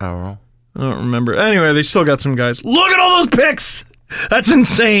 I don't know. I don't remember. Anyway, they still got some guys. Look at all those picks! That's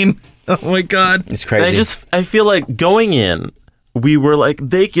insane. Oh, my God. It's crazy. I feel like going in, we were like,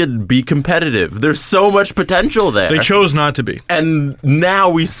 they could be competitive. There's so much potential there. They chose not to be. And now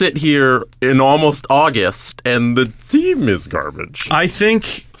we sit here in almost August, and the team is garbage. I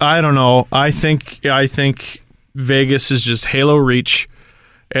don't know. I think Vegas is just Halo Reach,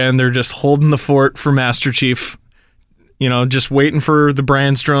 and they're just holding the fort for Master Chief. You know, just waiting for the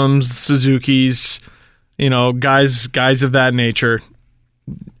Brandstroms, Suzukis, you know, guys of that nature.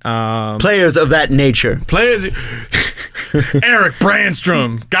 Players of that nature. Players, Eric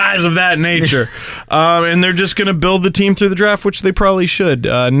Brandstrom, guys of that nature. And they're just going to build the team through the draft, which they probably should.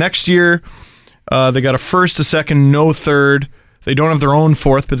 Next year, they got a first, a second, no third. They don't have their own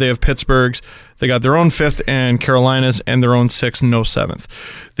fourth, but they have Pittsburgh's. They got their own fifth and Carolina's, and their own sixth, no seventh.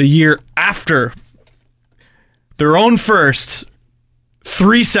 The year after, their own first,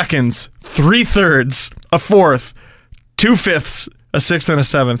 3 seconds, 3 thirds, a fourth, 2 fifths, a sixth, and a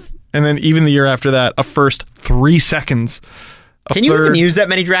seventh. And then even the year after that, a first, 3 seconds. Can you even use that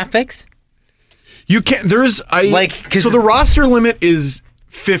many draft picks? You can't. So the roster limit is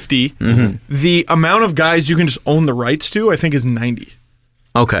 50. Mm-hmm. The amount of guys you can just own the rights to, I think, is 90.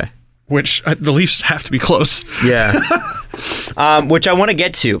 Okay. Which the Leafs have to be close. Yeah. Which I want to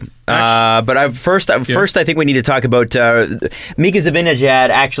get to. But first, I think we need to talk about Mika Zibanejad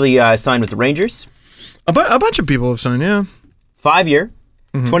actually signed with the Rangers. A bunch of people have signed, yeah. 5-year,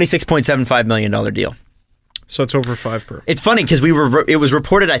 $26.75 million deal. So it's over 5 per. It's funny because it was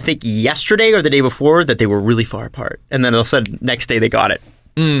reported, I think, yesterday or the day before that they were really far apart. And then all of a sudden, next day they got it.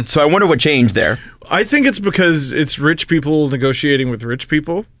 So I wonder what changed there. I think it's because it's rich people negotiating with rich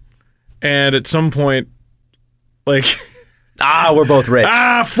people. And at some point, like... we're both rich.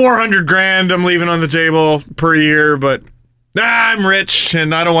 $400,000 I'm leaving on the table per year, but I'm rich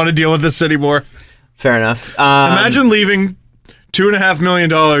and I don't want to deal with this anymore. Fair enough. Imagine leaving $2.5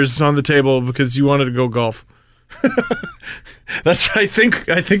 million on the table because you wanted to go golf. I think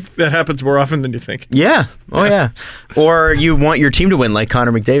that happens more often than you think. Yeah. Oh, yeah. Or you want your team to win like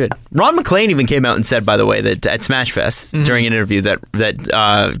Connor McDavid. Ron McLean even came out and said, by the way, that at Smash Fest during an interview that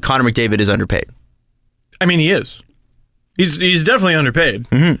Connor McDavid is underpaid. I mean, he is. He's definitely underpaid.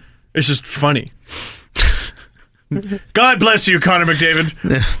 Mm-hmm. It's just funny. God bless you, Connor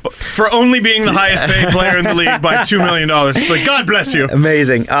McDavid, for only being the highest paid player in the league by $2 million. Like, God bless you.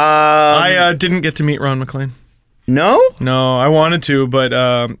 Amazing. I didn't get to meet Ron McLean. No? No, I wanted to,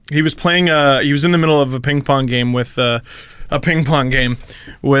 but he was playing. He was in the middle of a ping pong game with Sam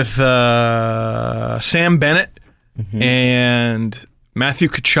Bennett and Matthew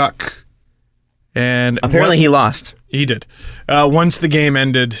Tkachuk. And apparently he lost. He did. Once the game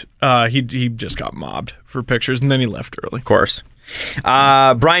ended, he just got mobbed for pictures, and then he left early. Of course.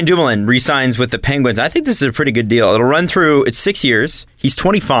 Brian Dumoulin re-signs with the Penguins. I think this is a pretty good deal. It'll run through. It's 6 years. He's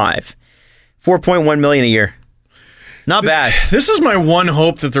 25. $4.1 million a year. Not bad. This is my one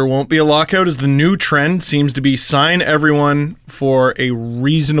hope that there won't be a lockout. Is the new trend seems to be sign everyone for a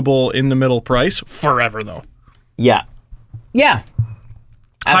reasonable in the middle price forever though. Yeah. Yeah.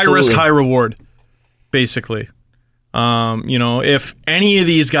 High risk, high reward. Basically. If any of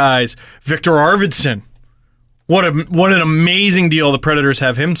these guys, Victor Arvidsson, what an amazing deal the Predators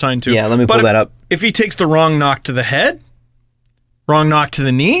have him signed to. Yeah, let me pull that up. If he takes the wrong knock to the head, wrong knock to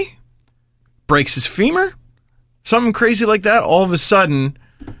the knee, breaks his femur, something crazy like that, all of a sudden,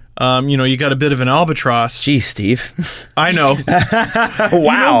 you got a bit of an albatross. Jeez, Steve. I know.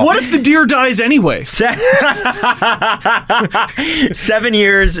 Wow. What if the deer dies anyway? 7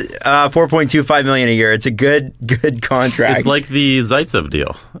 years, $4.25 million a year. It's a good contract. It's like the Zaitsev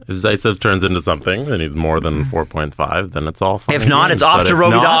deal. If Zaitsev turns into something, then he's more than 4.5, then it's all fine. If not, it's off to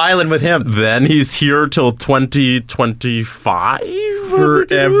Rovida Island with him. Then he's here till 2025?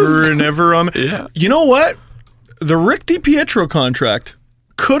 Forever and ever. Yeah. You know what? The Rick DiPietro contract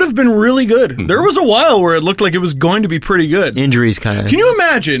could have been really good. Mm-hmm. There was a while where it looked like it was going to be pretty good. Injuries kind of. Can you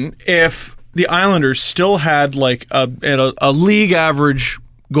imagine if the Islanders still had like a league average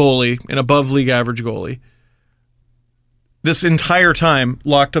goalie, an above league average goalie, this entire time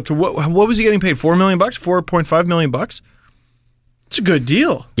locked up to what was he getting paid? $4 million? $4.5 million? It's a good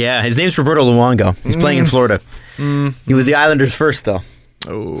deal. Yeah, his name's Roberto Luongo. He's playing in Florida. He was the Islanders' first, though.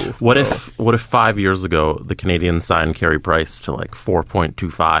 Oh. What if 5 years ago the Canadians signed Carey Price to like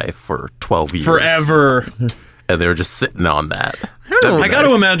 4.25 for 12 years? Forever. And they were just sitting on that. I got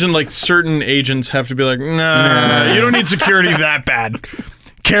to imagine like certain agents have to be like, nah, you don't need security that bad.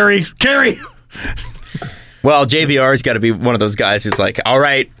 Carey. Well, JVR's got to be one of those guys who's like, all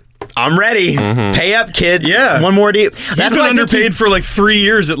right, I'm ready. Pay up, kids. Yeah. One more deal. He's been underpaid for like 3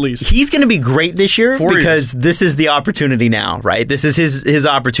 years at least. He's going to be great this year 4 because years. This is the opportunity now, right? This is his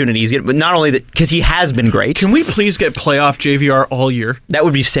opportunity. He's getting, not only that, because he has been great. Can we please get playoff JVR all year? That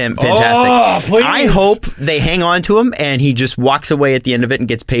would be fantastic. Oh, please. I hope they hang on to him and he just walks away at the end of it and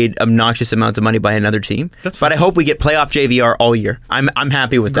gets paid obnoxious amounts of money by another team. That's fine. But I hope we get playoff JVR all year. I'm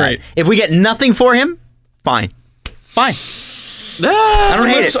happy with Great. that. If we get nothing for him, fine. I don't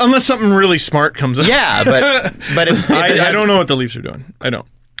hate it. Unless something really smart comes up. Yeah, but if I don't know what the Leafs are doing. I don't.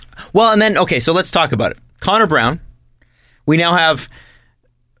 Well, and then, okay, so let's talk about it. Connor Brown, we now have,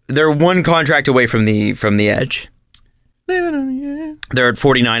 they're one contract away from the edge. They're at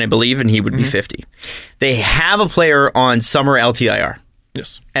 49, I believe, and he would be 50. They have a player on summer LTIR.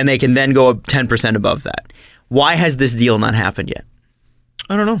 Yes. And they can then go up 10% above that. Why has this deal not happened yet?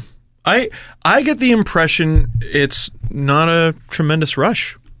 I don't know. I get the impression it's not a tremendous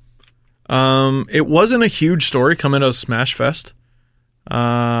rush. It wasn't a huge story coming out of Smash Fest.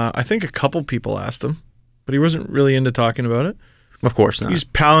 I think a couple people asked him, but he wasn't really into talking about it. Of course not. He's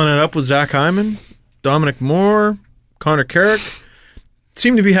palling it up with Zach Hyman, Dominic Moore, Connor Carrick.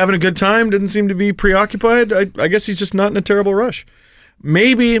 Seemed to be having a good time. Didn't seem to be preoccupied. I guess he's just not in a terrible rush.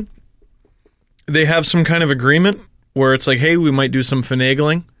 Maybe they have some kind of agreement where it's like, hey, we might do some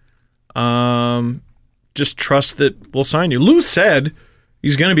finagling. Just trust that we'll sign you. Lou said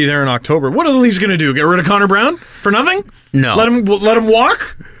he's going to be there in October. What are the Leafs going to do? Get rid of Connor Brown for nothing? No. Let him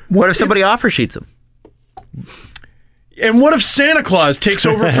walk? What if somebody offer sheets him? And what if Santa Claus takes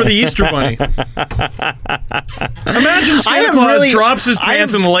over for the Easter Bunny? Imagine Santa Claus drops his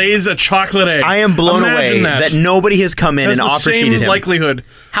pants and lays a chocolate egg. I am blown away that nobody has come in and offer sheeted him. That's the same likelihood.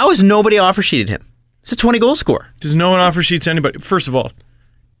 How has nobody offer sheeted him? It's a 20-goal scorer. Does no one offer sheets anybody? First of all,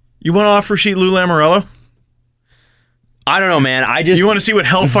 you want to offer sheet Lou Lamoriello? I don't know, man. You want to see what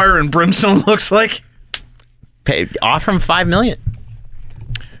hellfire and brimstone looks like? Offer him $5 million.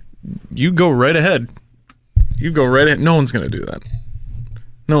 You go right ahead. No one's going to do that.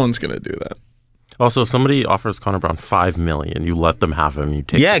 No one's going to do that. Also, if somebody offers Connor Brown $5 million, you let them have him. You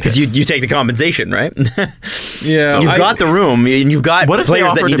take because you take the compensation, right? Yeah, you've got the room, and you've got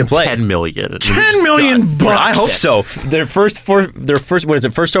players that need to play. $10 million. $10 million bucks. I hope so. Their first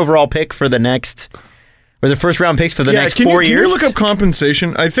overall pick for the next, or their first round picks for the next 4 years. Can you look up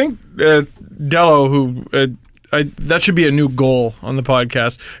compensation? I think Dello, who that should be a new goal on the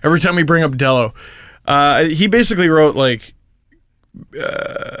podcast. Every time we bring up Dello, he basically wrote like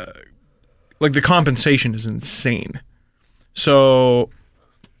the compensation is insane. So,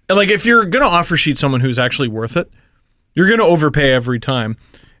 like, if you're going to offer sheet someone who's actually worth it, you're going to overpay every time.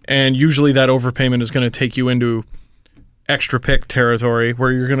 And usually that overpayment is going to take you into extra pick territory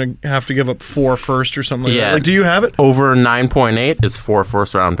where you're going to have to give up 4 first or something like that. Like, do you have it? Over 9.8 is 4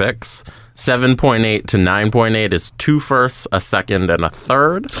 first-round picks. 7.8 to 9.8 is 2 firsts, a second, and a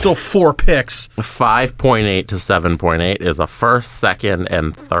third. Still 4 picks. 5.8 to 7.8 is a first, second,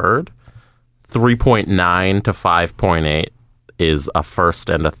 and third. 3.9 to 5.8 is a first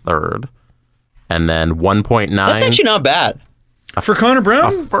and a third. And then 1.9... That's actually not bad. For Connor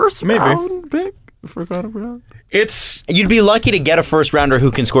Brown? A first round pick for Connor Brown? You'd be lucky to get a first rounder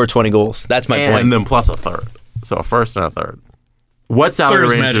who can score 20 goals. That's my point. And then plus a third. So a first and a third. What salary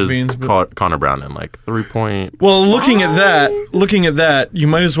range is Connor Brown in? Like 3. Well, looking at that, you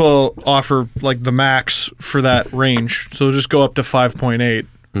might as well offer like the max for that range. So just go up to 5.8.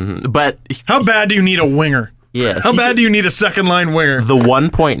 Mm-hmm. But how bad do you need a winger? Yeah. How bad do you need a second line winger? The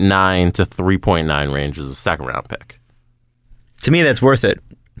 1.9 to 3.9 range is a second round pick. To me, that's worth it.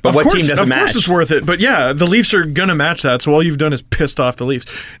 But what team doesn't match? Of course it's worth it. But yeah, the Leafs are going to match that. So all you've done is pissed off the Leafs.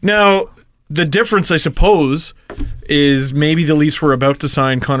 Now, the difference, I suppose, is maybe the Leafs were about to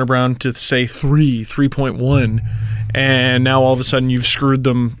sign Connor Brown to, say, 3.1, and now all of a sudden you've screwed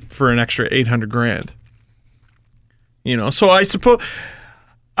them for an extra $800,000. You know, so I suppose...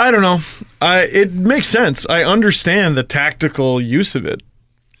 I don't know. It makes sense. I understand the tactical use of it.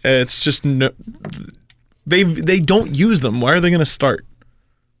 It's just they don't use them. Why are they going to start?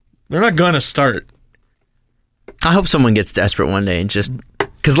 They're not going to start. I hope someone gets desperate one day and just...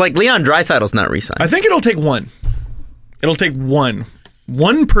 Because, like, Leon Draisaitl's not re-signed. I think it'll take one. It'll take one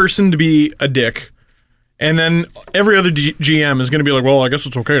person to be a dick, and then every other GM is going to be like, well, I guess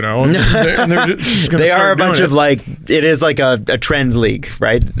it's okay now. And they're just gonna they are a bunch it. of, like, it is like a trend league,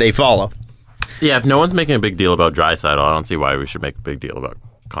 right? They follow. Yeah, if no one's making a big deal about Draisaitl, I don't see why we should make a big deal about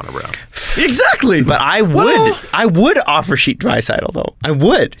Connor Brown. Exactly. But I would offer sheet Draisaitl, though. I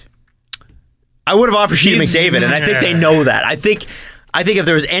would have offered sheet McDavid, and I think they know that. I think if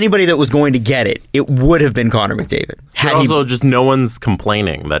there was anybody that was going to get it, it would have been Connor McDavid. Also, just no one's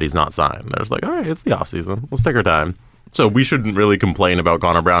complaining that he's not signed. They're just like, all right, it's the offseason. Let's take our time. So we shouldn't really complain about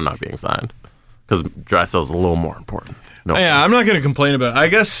Connor Brown not being signed because Draisaitl's a little more important. No offense. I'm not going to complain about it. I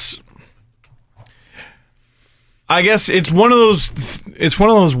guess it's one of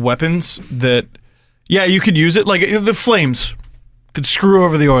those weapons that, yeah, you could use it. Like the Flames could screw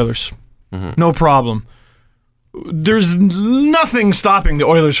over the Oilers. Mm-hmm. No problem. There's nothing stopping the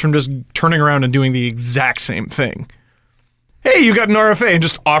Oilers from just turning around and doing the exact same thing. Hey, you got an RFA and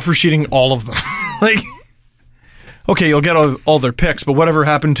just offer sheeting all of them. Like, okay, you'll get all their picks, but whatever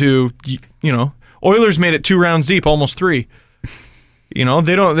happened to, Oilers made it 2 rounds deep, almost 3. They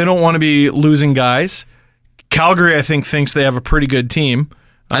don't want to be losing guys. Calgary, I think, thinks they have a pretty good team.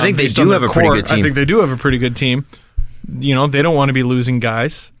 I think they do have a pretty good team. I think they do have a pretty good team. They don't want to be losing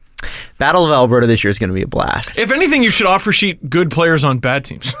guys. Battle of Alberta this year is going to be a blast. If anything, you should offer sheet good players on bad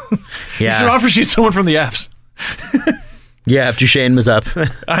teams. Yeah. You should offer sheet someone from the Fs. Yeah, if Duchesne was up.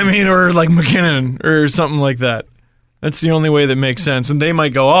 Or like McKinnon or something like that. That's the only way that makes sense. And they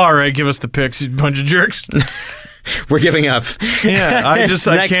might go, all right, give us the picks, you bunch of jerks. We're giving up. Yeah, I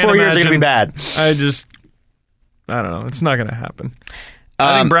The next can't 4 years are going to be imagine- bad. I don't know. It's not going to happen.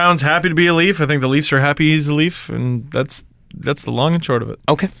 I think Brown's happy to be a Leaf. I think the Leafs are happy he's a Leaf, and that's the long and short of it.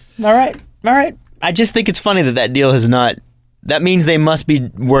 Okay. All right. I just think it's funny that deal has not. That means they must be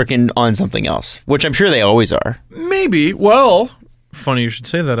working on something else, which I'm sure they always are. Maybe. Well, funny you should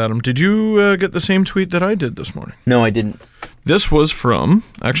say that, Adam. Did you get the same tweet that I did this morning? No, I didn't. This was from.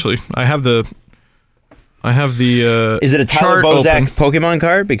 Actually, I have the. Is it a Tyler chart Bozak open. Pokemon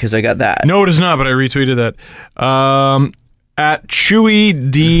card? Because I got that. No, it is not. But I retweeted that. At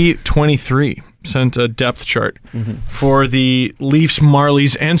Chewy D23 sent a depth chart for the Leafs,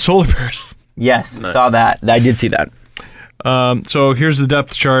 Marlies, and Solar Bears. Yes, saw that. I did see that. So here's the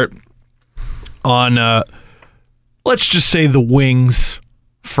depth chart on, let's just say the wings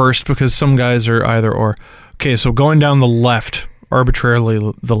first, because some guys are either or. Okay, so going down the left,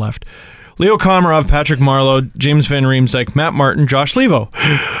 arbitrarily the left. Leo Komarov, Patrick Marleau, James Van Riemsdyk, Matt Martin, Josh Levo.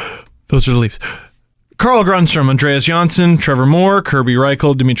 Those are the Leafs. Carl Grundstrom, Andreas Janssen, Trevor Moore, Kirby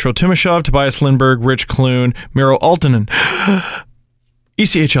Reichel, Dmytro Timashov, Tobias Lindberg, Rich Kloon, Miro Aaltonen.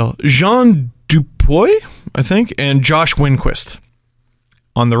 ECHL, Jean Dupuy, I think, and Josh Winquist.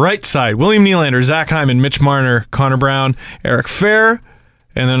 On the right side, William Nylander, Zach Hyman, Mitch Marner, Connor Brown, Eric Fair,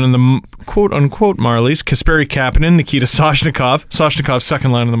 and then in the quote-unquote Marlies, Kasperi Kapanen, Nikita Soshnikov. Soshnikov's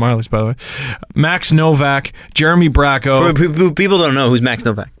second line in the Marlies, by the way. Max Novak, Jeremy Bracco. People don't know who's Max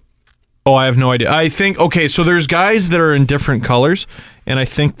Novak. Oh, I have no idea. I think, okay, so there's guys that are in different colors, and I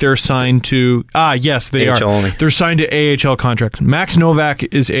think they're signed to, yes, they AHL are. only. They're signed to AHL contracts. Max Novak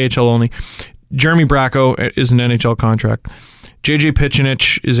is AHL only. Jeremy Bracco is an NHL contract. JJ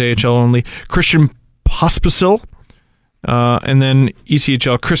Piccinich is AHL only. Christian Pospisil, and then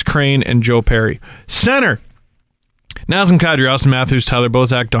ECHL, Chris Crane and Joe Perry. Center, Nazem Kadri, Austin Matthews, Tyler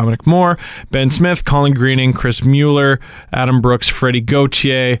Bozak, Dominic Moore, Ben Smith, Colin Greening, Chris Mueller, Adam Brooks, Freddie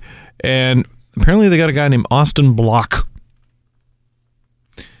Gauthier, and apparently they got a guy named Austin Block.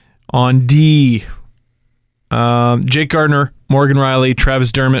 On D, Jake Gardner, Morgan Riley,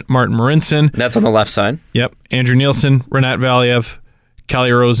 Travis Dermott, Martin Marincin. That's on the left side. Yep. Andrew Nielsen, Renat Valiev,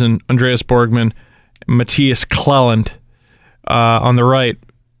 Kalle Rosen, Andreas Borgman, Matthias Cleland. On the right,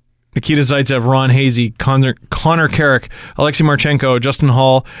 Nikita Zaitsev, Ron Hazy, Connor Carrick, Alexei Marchenko, Justin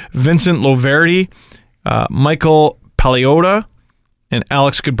Hall, Vincent Loverdi, Michael Paliota, and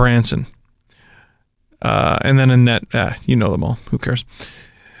Alex Goodbranson. And then in net, you know them all. Who cares?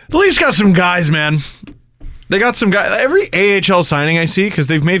 The Leafs got some guys, man. They got some guys. Every AHL signing I see, because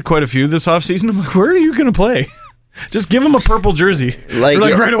they've made quite a few this offseason, I'm like, where are you going to play? Just give them a purple jersey. Like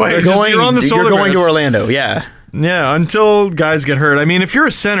right away. You're on the Solar You're going Bears. to Orlando, yeah. Yeah, until guys get hurt. I mean, if you're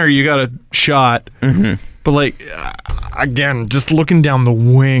a center, you got a shot. Mm-hmm. But, like, again, just looking down the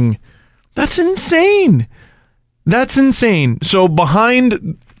wing, that's insane. That's insane. So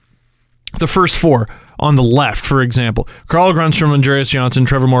behind the first four, on the left, for example, Carl Grundstrom, Andreas Janssen,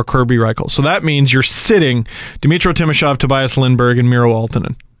 Trevor Moore, Kirby Reichel. So that means you're sitting Dmytro Timashov, Tobias Lindberg, and Miro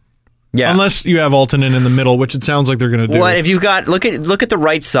Aaltonen. Yeah. Unless you have Aaltonen in the middle, which it sounds like they're going to do. Well, if you've got look at the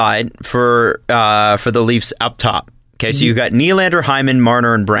right side for the Leafs up top. Okay, so you've got Nylander, Hyman,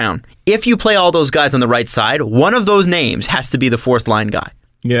 Marner, and Brown. If you play all those guys on the right side, one of those names has to be the fourth line guy.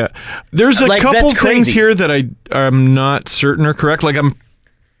 Yeah. There's a couple that's things crazy. here that I'm not certain are correct. Like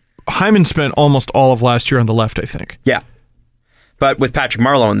Hyman spent almost all of last year on the left, I think. Yeah. But with Patrick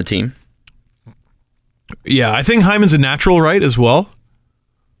Marleau on the team. Yeah, I think Hyman's a natural right as well.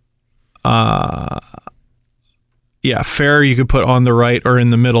 Yeah, Fair you could put on the right or in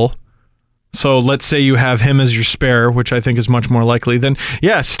the middle. So let's say you have him as your spare, which I think is much more likely. Then,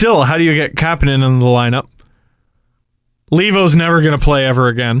 yeah, still, how do you get Kapanen in the lineup? Levo's never going to play ever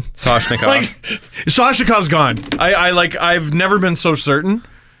again. Soshnikov. Soshnikov's gone. I've never been so certain.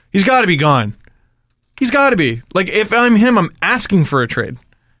 He's got to be gone. He's got to be. Like, if I'm him, I'm asking for a trade.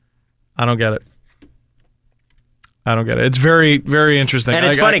 I don't get it. It's very, very interesting. And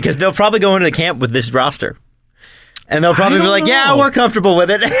it's funny because they'll probably go into the camp with this roster. And they'll probably be like, yeah, we're comfortable with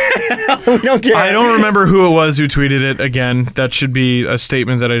it. We don't care. I don't remember who it was who tweeted it. Again, that should be a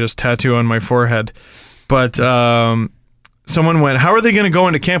statement that I just tattoo on my forehead. But someone went, how are they going to go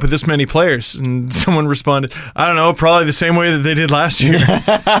into camp with this many players? And someone responded, I don't know, probably the same way that they did last year.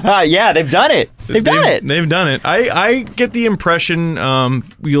 Yeah, they've done it. They've done it. I get the impression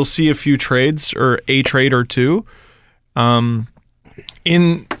you'll see a few trades or a trade or two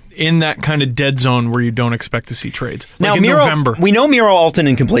in that kind of dead zone where you don't expect to see trades. Like now, in November. We know Miro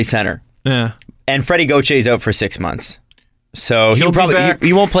Aaltonen can play center. Yeah. And Freddie Gauthier is out for 6 months. So He'll be back.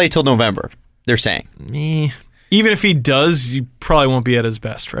 he won't play till November, they're saying. Even if he does, he probably won't be at his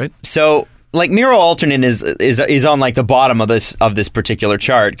best, right? So like Miro Aaltonen is on like the bottom of this particular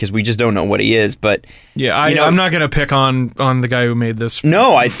chart because we just don't know what he is. But Yeah, I'm not going to pick on the guy who made this.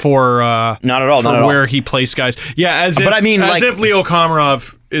 No, for not at all. For not at where all. he placed guys. Yeah, as if Leo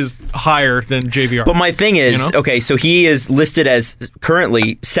Komarov is higher than JVR. But my thing is, You know? okay, so he is listed as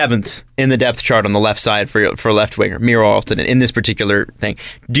currently 7th in the depth chart on the left side for left winger, Miro Aaltonen, in this particular thing.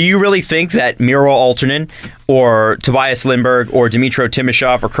 Do you really think that Miro Aaltonen or Tobias Lindberg or Dmytro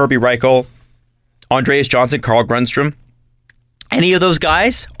Timashov or Kirby Reichel, Andreas Johnson, Carl Grundstrom, any of those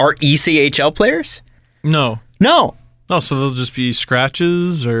guys are ECHL players? No. No. Oh, so they'll just be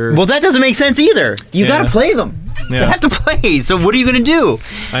scratches or... Well, that doesn't make sense either. You got to play them. They Yeah. have to play. So what are you going to do?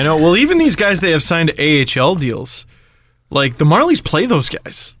 I know. Well, even these guys, they have signed AHL deals. Like, the Marlies play those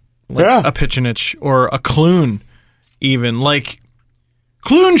guys. Like a Pichinich or a Clune, even. Like,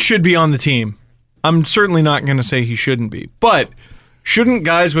 Clune should be on the team. I'm certainly not going to say he shouldn't be. But shouldn't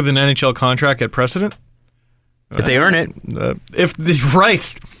guys with an NHL contract get precedent? If they earn it.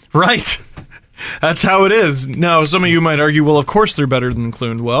 Right. That's how it is. Now, some of you might argue, well, of course they're better than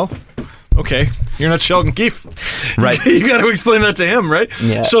Clune. Well, okay, you're not Sheldon Keefe. Right. You got to explain that to him, right?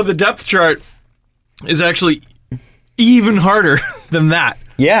 Yeah. So the depth chart is actually even harder than that.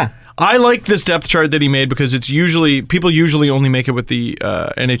 Yeah. I like this depth chart that he made because people usually only make it with the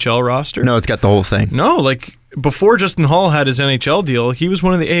NHL roster. No, it's got the whole thing. No, like before Justin Hall had his NHL deal, he was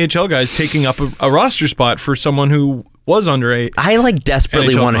one of the AHL guys taking up a roster spot for someone who was under a. I like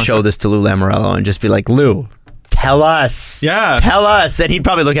desperately NHL want to show contract. this to Lou Lamoriello and just be like, Lou, tell us. Yeah. Tell us. And he'd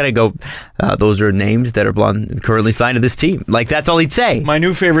probably look at it and go, those are names that are currently signed to this team. Like, that's all he'd say. My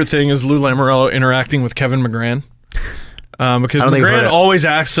new favorite thing is Lou Lamoriello interacting with Kevin McGran. Because I don't think I've heard McGran it. always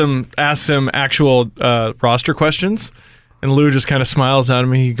asks him actual roster questions. And Lou just kind of smiles at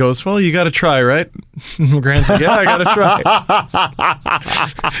him. He goes, well, you got to try, right? McGran's like, yeah, I got to try.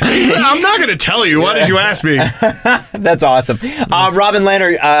 I'm not going to tell you. Why did you ask me? That's awesome. Robin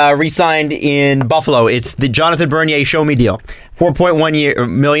Lehner re-signed in Buffalo. It's the Jonathan Bernier Show Me deal. $4.1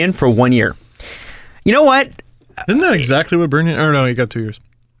 million for 1 year. You know what? Isn't that exactly what Bernier... Oh, no, he got 2 years.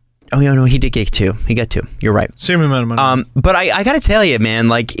 Oh, yeah, no, he did get 2. He got 2. You're right. Same amount of money. But I got to tell you, man,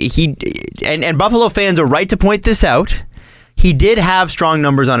 like and Buffalo fans are right to point this out. He did have strong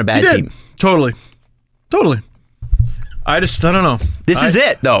numbers on a bad team. Totally. I don't know. This is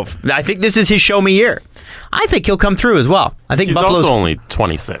it, though. I think this is his show me year. I think he'll come through as well. I think He's Buffalo's also only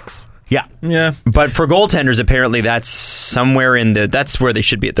 26. yeah. Yeah. But for goaltenders, apparently that's somewhere that's where they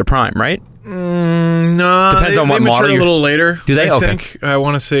should be at their prime, right? No. Depends on what they mature model a you're- little later. Do they? I Okay. think. I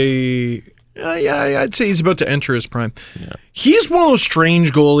want to say... I'd say he's about to enter his prime. Yeah. He's one of those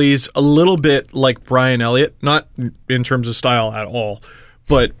strange goalies, a little bit like Brian Elliott, not in terms of style at all,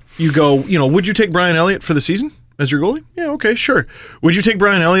 but you go, would you take Brian Elliott for the season as your goalie? Yeah, okay, sure. Would you take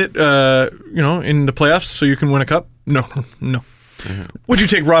Brian Elliott, in the playoffs so you can win a cup? No. Mm-hmm. Would you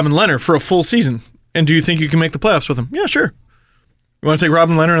take Robin Lehner for a full season? And do you think you can make the playoffs with him? Yeah, sure. You want to take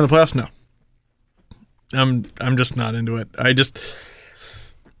Robin Lehner in the playoffs? No. I'm just not into it.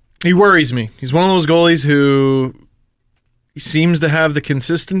 He worries me. He's one of those goalies who he seems to have the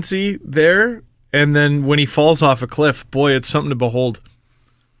consistency there, and then when he falls off a cliff, boy, it's something to behold.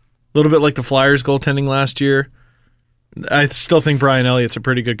 A little bit like the Flyers goaltending last year. I still think Brian Elliott's a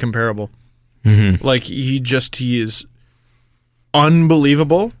pretty good comparable. Mm-hmm. Like, he is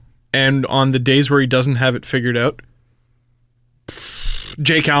unbelievable, and on the days where he doesn't have it figured out,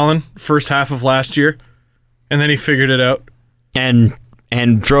 Jake Allen, first half of last year, and then he figured it out.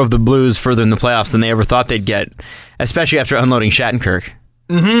 And drove the Blues further in the playoffs than they ever thought they'd get, especially after unloading Shattenkirk.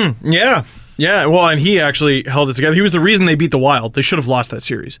 Mm-hmm. Yeah. Well, and he actually held it together. He was the reason they beat the Wild. They should have lost that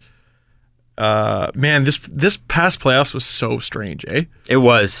series. Man, this past playoffs was so strange, eh? It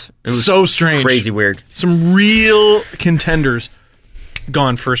was so strange. Crazy weird. Some real contenders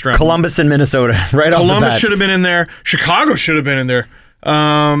gone first round. Columbus and Minnesota, right off the bat. Columbus should have been in there. Chicago should have been in there.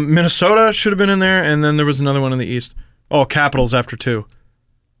 Minnesota should have been in there. And then there was another one in the East. Oh, Capitals after 2.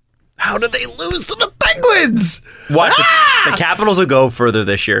 How did they lose to the Penguins? What? The Capitals will go further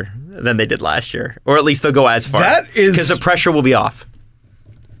this year than they did last year. Or at least they'll go as far. That is... Because the pressure will be off.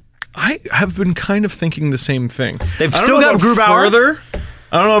 I have been kind of thinking the same thing. They've still got Grubauer.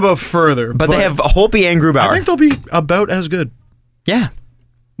 I don't know about further. But they have Holtby and Grubauer. I think they'll be about as good. Yeah.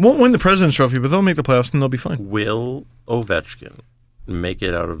 Won't win the President's Trophy, but they'll make the playoffs and they'll be fine. Will Ovechkin make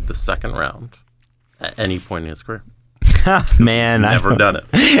it out of the second round at any point in his career? Man. Never done it.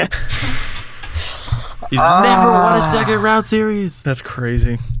 He's never won a second round series. That's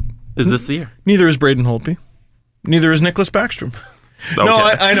crazy. Is this the year? Neither is Braden Holtby. Neither is Nicholas Backstrom. Okay. No,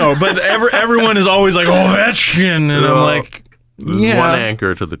 I know, but everyone is always like, Ovechkin, and I'm like, yeah. One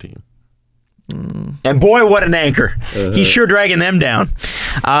anchor to the team. And boy, what an anchor! He's sure dragging them down.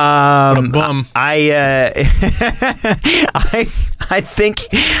 Bum. I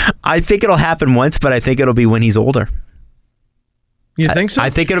think it'll happen once, but I think it'll be when he's older. You think so? I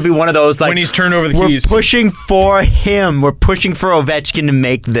think it'll be one of those like when he's turned over the we're keys. pushing for him. We're pushing for Ovechkin to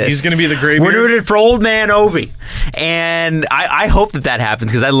make this. He's going to be the graybeard. We're doing it for old man Ovi, and I hope that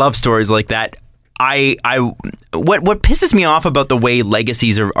happens because I love stories like that. What pisses me off about the way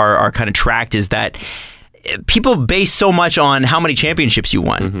legacies are kind of tracked is that people base so much on how many championships you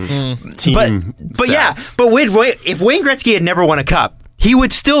won. Team But yeah, stats. but if Wayne Gretzky had never won a cup, he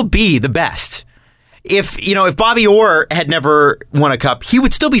would still be the best. If Bobby Orr had never won a cup, he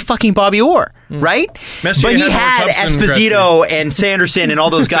would still be fucking Bobby Orr, right? Messier but he had more had cups than Esposito and Sanderson and all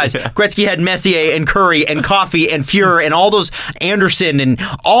those guys. Gretzky had Messier and Curry and Coffey and Fuhrer and all those Anderson and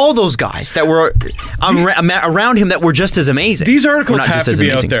all those guys that were around him that were just as amazing. These Or articles not have just to as be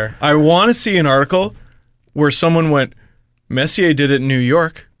amazing. out there. I want to see an article where someone went, Messier did it in New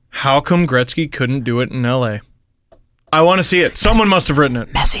York. How come Gretzky couldn't do it in L.A.? I want to see it. Someone must have written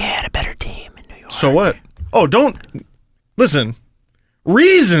it. Messier had a better team in New York. So what? Oh, don't... Listen.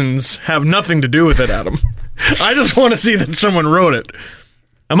 Reasons have nothing to do with it, Adam. I just want to see that someone wrote it.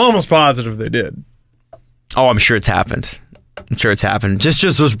 I'm almost positive they did. Oh, I'm sure it's happened.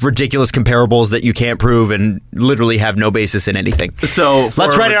 Just those ridiculous comparables that you can't prove and literally have no basis in anything. So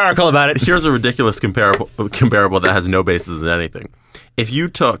Let's write an article about it. Here's a ridiculous comparable that has no basis in anything. If you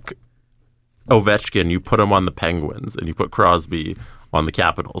took Ovechkin, you put him on the Penguins, and you put Crosby on the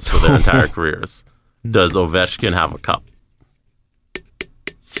Capitals for their entire careers, does Ovechkin have a cup?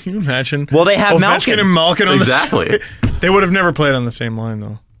 Can you imagine? Well, they have Ovechkin Malkin. and Malkin on Exactly. They would have never played on the same line,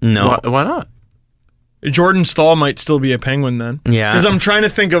 though. No. Why not? Jordan Stahl might still be a Penguin then. Yeah. Because I'm trying to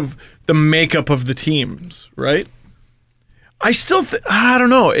think of the makeup of the teams, right? I still, I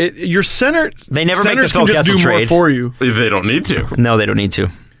don't know. Your center, They never make the centers Phil can just Kessel do more trade. for you. They don't need to, No, they don't need to.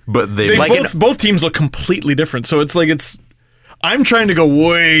 but they They Like both teams look completely different. So it's like I'm trying to go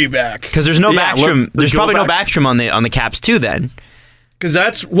way back Because there's no Yeah, Backstrom. let's There's go probably no back. Backstrom on the Caps too. Then because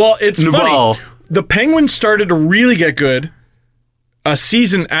it's funny. Well- The Penguins started to really get good a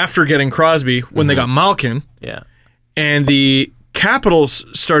season after getting Crosby when they got Malkin, yeah. and the Capitals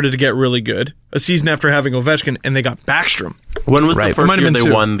started to get really good a season after having Ovechkin, and they got Backstrom. When was Right. the It first might have year been they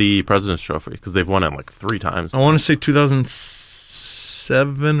two. won the President's Trophy? Because they've won it like 3 times. I want to say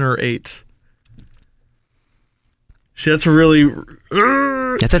 2007 or 8. See, that's a really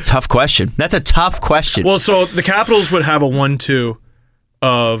that's a tough question. well. So the Capitals would have a 1-2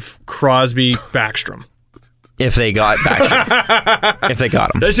 of Crosby, Backstrom. If they got Backstrom, if they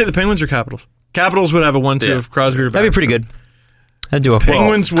got him, Did I say the Penguins or Capitals? Capitals would have a 1-2 Yeah. of Crosby or Backstrom. that'd be pretty good. That'd do a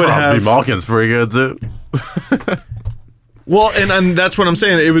Penguins would Crosby have Malkin's pretty good too. well, and that's what I'm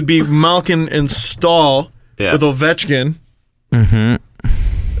saying. It would be Malkin and Stahl Yeah. with Ovechkin.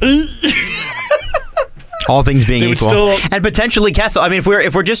 All things being They would equal, still- and potentially Kessel. I mean, if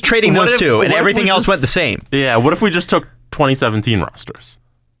we're just trading What those if- two, what and if everything we else just- went the same, Yeah. What if we just took 2017 rosters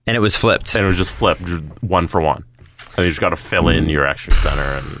and it was flipped. and it was just flipped 1 for 1, and you just got to fill in your extra center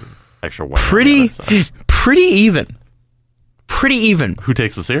and extra winger. on the Pretty other side. even. Who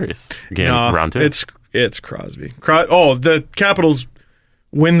takes the series? Game No, round 2. It's Crosby. The Capitals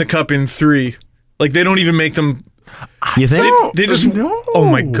win the cup in 3. Like they don't even make them. You think? They just. No. Oh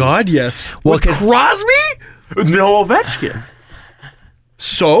my God! Yes. Well, With 'cause- Crosby. no Ovechkin.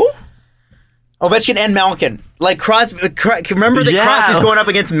 So Ovechkin and Malkin. Like Crosby, remember that Yeah. Crosby's going up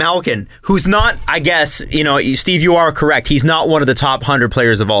against Malkin, who's not, I guess, Steve, you are correct. He's not one of the top 100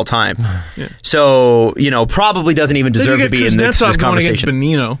 players of all time. So, probably doesn't even deserve to be in this Kuznetsov going against conversation.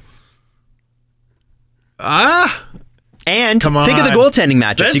 Benino. And Come think of the on. goaltending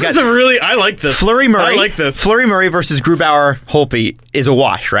matchups. This You got is a really. I like this. Fleury Murray. I like this. Fleury Murray versus Grubauer Holtby is a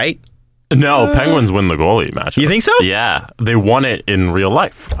wash, right? No, Penguins win the goalie match. You think so? Yeah, they won it in real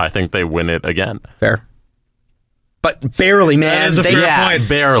life. I think they win it again. Fair. But barely, man. is a They- fair Yeah, point.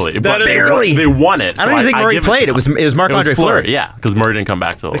 barely. That But is- Barely. They won it. I don't even think Murray played. It was Marc-Andre Fleury. Yeah, because Murray didn't come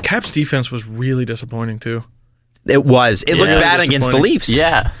back till. The Caps defense was really disappointing too. It was. It looked Yeah. bad against the Disappointing. Leafs.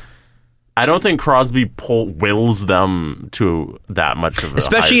 Yeah. I don't think Crosby wills them to that much of a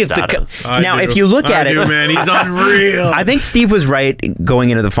Especially high if status. now, if you look at it, man, he's unreal. I think Steve was right going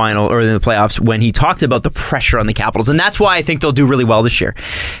into the final or in the playoffs when he talked about the pressure on the Capitals, and that's why I think they'll do really well this year.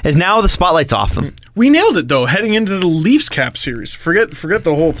 Is now the spotlight's off them. We nailed it though, heading into the Leafs Cap series. Forget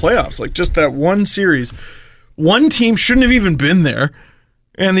the whole playoffs. Like just that one series. One team shouldn't have even been there,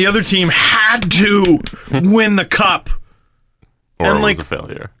 and the other team had to win the cup. or and it like- was a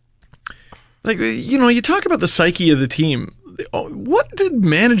failure. Like you talk about the psyche of the team. what did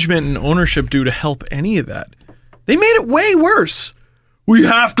management and ownership do to help any of that? They made it way worse. We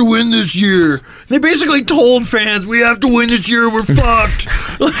have to win this year. They basically told fans, we have to win this year, we're fucked.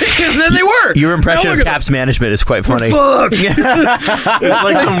 And then they were. Your impression Now of look at Caps management is quite funny. them. Fucked. It's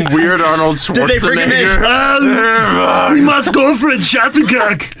like some weird Arnold Schwarzenegger. Did they bring him in? We must go for it,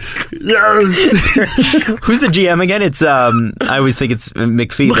 Shattercock. Yeah. Who's the GM again? It's I always think it's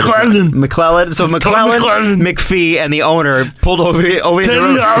McPhee. but it's McClellan. McClellan. So McClellan, McPhee, and the owner pulled over in the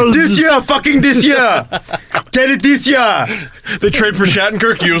room. This year, fucking this year. Get it this year. They trade for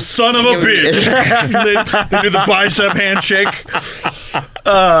Shattenkirk, you son of a bitch. they do the bicep handshake.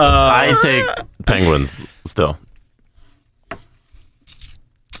 I take Penguins still.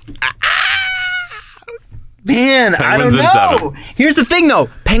 Man, I don't Penguins in know. Here's the thing, though.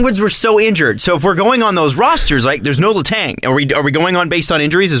 Penguins were so injured. So if we're going on those rosters, like, there's no Letang. Are we going on based on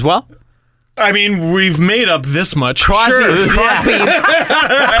injuries as well? I mean, we've made up this much. Crosby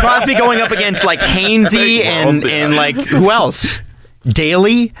going up against, like, Hainsey and like, who else?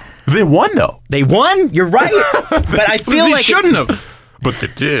 Daly? They won though. They won? You're right. But I feel They like... shouldn't have. But they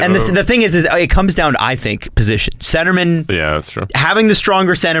did. And the thing is it comes down to, I think, position. Centerman, yeah, that's true. having the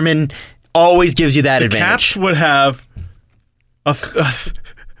stronger centerman always gives you that The advantage. Caps would have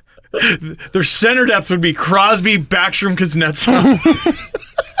their center depth would be Crosby, Backstrom, Kuznetsov.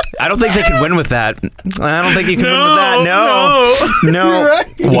 I don't think they could win with that. I don't think you can win with that. No. You're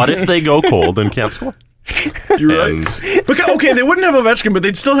right. What if they go cold and can't score? You're And- right. Because, okay, they wouldn't have Ovechkin, but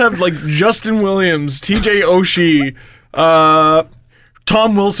they'd still have like Justin Williams, TJ Oshie,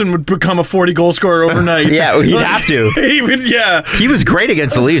 Tom Wilson would become a 40-goal scorer overnight. Yeah, he'd have to. He would, yeah. He was great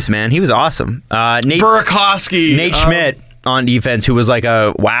against the Leafs, man. He was awesome. Nate Burakovsky. Schmidt on defense, who was like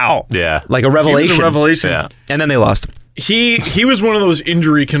a wow. Yeah. Like a He was revelation. a revelation. Yeah. And then they lost. He was one of those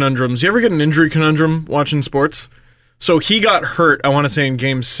injury conundrums. You ever get an injury conundrum watching sports? So he got hurt, I want to say, in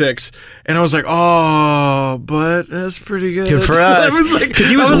Game 6, and I was like, "Oh, but that's pretty good." Good for us. Because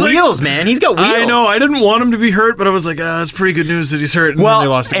he was wheels, man. He's got wheels. I know. I didn't want him to be hurt, but I was like, "That's pretty good news that he's hurt." And then they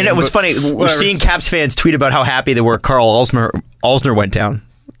lost the and game, it was but funny. We're whatever. seeing Caps fans tweet about how happy they were Carl Alsner went down.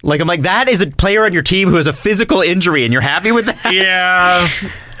 Like, I'm like, that is a player on your team who has a physical injury, and you're happy with that? Yeah,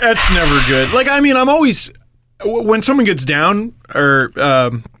 that's never good. Like, I mean, I'm always when someone gets down or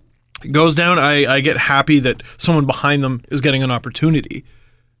goes down, I get happy that someone behind them is getting an opportunity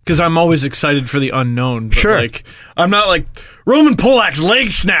because I'm always excited for the unknown. But Sure. like, I'm not like Roman Polak's leg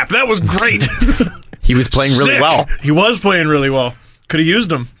snap. That was great. He was playing really Sick. well. He was playing really well. Could have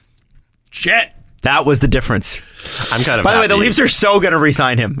used him. Shit. That was the difference. I'm kind of. By the way, the happy. Leafs are so going to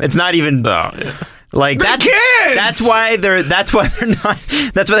re-sign him. It's not even Oh, yeah. like that. can't! That's why they're not.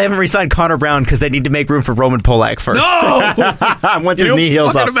 That's why they haven't re-signed Connor Brown, because they need to make room for Roman Polak first. No. Once his You knee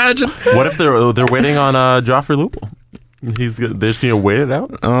heals fucking up. imagine. What if they're waiting on Joffrey Lupul? They're just gonna wait it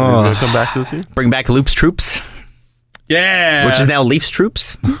out. He's gonna come back to the team. Bring back Loop's troops, Yeah. which is now Leafs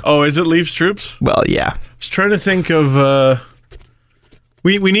troops. Oh, is it Leafs troops? Well, yeah. I was trying to think of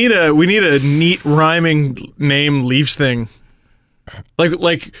we need a neat rhyming name Leafs thing.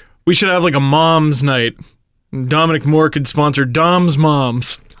 Like we should have like a mom's night. Dominic Moore could sponsor Dom's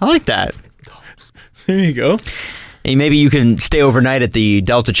Moms. I like that. There you go. And maybe you can stay overnight at the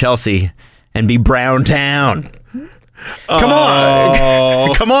Delta Chelsea and be Brown Town. Come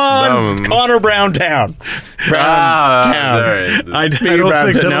on. Come on, Connor Brown Town. Brown Town. I don't Brown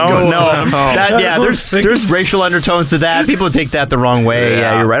think that'll Town. go No. on. There's racial undertones to that. People take that the wrong way.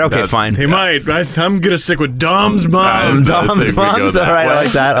 Yeah, you're right. Okay, that's- fine. He might. I'm gonna stick with Dom's Mom. I Dom's think we go Moms. that All right, I way.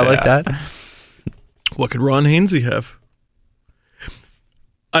 like that. I like Yeah. that. What could Ron Hainsey have?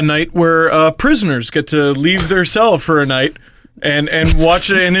 A night where prisoners get to leave their cell for a night and watch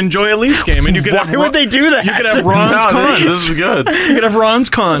and enjoy a Leafs game. And you could Why have would they do that? You could have Ron's No, cons. this is good. You could have Ron's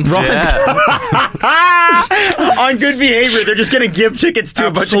cons. Yeah. On good behavior, they're just going to give tickets to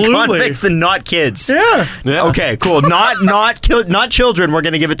a bunch of Absolutely. convicts and not kids. Yeah. Yeah. Okay, cool. Not children. We're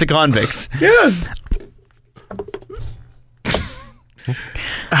going to give it to convicts. Yeah.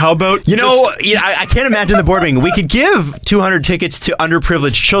 How about I can't imagine the board meeting. We could give 200 tickets to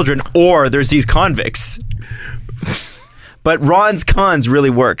underprivileged children, or there's these convicts. But Ron's cons really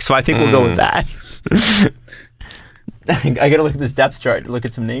work, so I think we'll go with that. I gotta look at this depth chart to look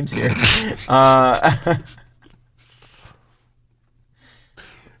at some names here. I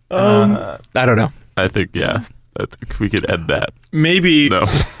don't know. I think I think we could end that. maybe No.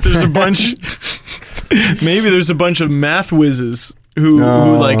 there's a bunch maybe there's a bunch of math whizzes who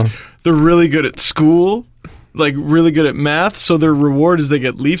like they're really good at school, like really good at math, so their reward is they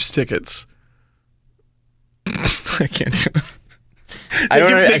get Leafs tickets. I can't do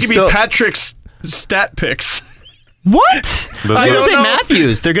it. They could be Patrick's stat picks. What? I People don't say know.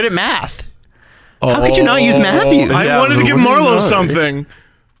 Matthews. They're good at math. How could you not use Matthews? I Yeah, wanted to but give what do you Marlowe know? something.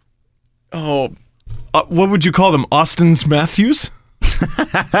 Oh, what would you call them? Austin's Matthews?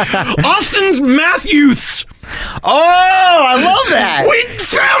 Austin's Matthews! Oh, I love that. We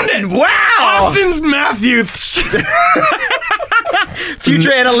found it! Wow. Austin's Matthews!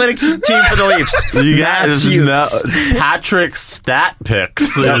 Future analytics team for the Leafs. You guys Matthews. know Patrick Stat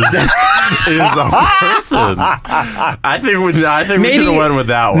Picks is a person. I think we should have went with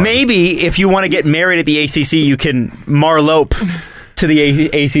that one. Maybe if you want to get married at the ACC, you can Marlope to the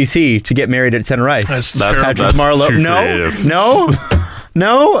ACC to get married at Center Ice. That's Patrick that's Marlope. too No, creative.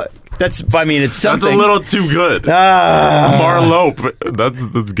 no. That's. I mean, it's That's something. a little too good. Marlope.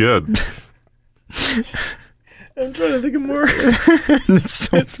 That's good. I'm trying to think of more.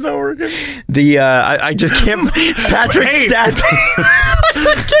 it's not working. The I just can't. Patrick Hey. Stat.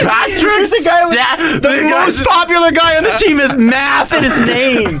 Patrick the guy with Stat. the most popular guy on the team is math in his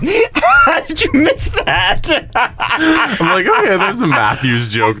name. How did you miss that? I'm like, okay, there's a Matthews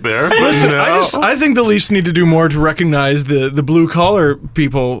joke there. Listen, You know? I think the Leafs need to do more to recognize the blue collar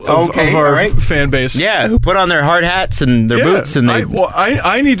people of Okay, our all right. fan base. Yeah, who put on their hard hats and their Yeah. boots and they.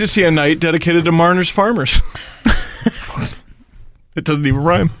 I need to see a night dedicated to Marner's Farmers. It doesn't even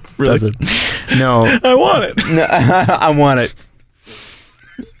rhyme. Really? Does it? No, I want it. no, I want it.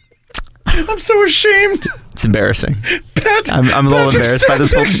 I'm so ashamed. It's embarrassing. Pat, I'm a little Patrick embarrassed by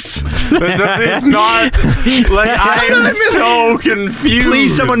this whole. It's not like I'm so confused.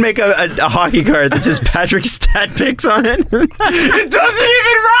 Please, someone make a hockey card that says Patrick Stat Picks on it. It doesn't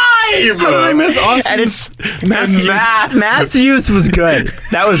even rhyme. How did I miss Austin's And it's Matthews? Matthews was good.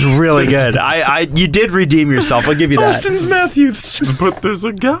 That was really good. You did redeem yourself. I'll give you that. Austin's Matthews. But there's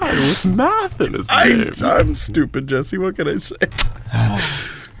a guy with math in his name. I'm stupid, Jesse. What can I say?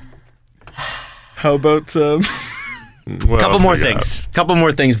 How about Couple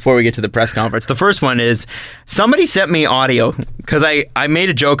more things before we get to the press conference. The first one is somebody sent me audio because I made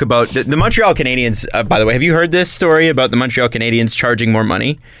a joke about the Montreal Canadiens. By the way, have you heard this story about the Montreal Canadiens charging more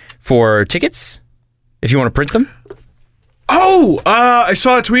money for tickets if you want to print them? I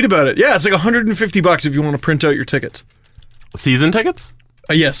saw a tweet about it. Yeah, it's like $150 if you want to print out your tickets. Season tickets?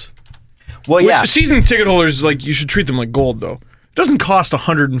 Yes. Well, Which season ticket holders, like, you should treat them like gold, though. It doesn't cost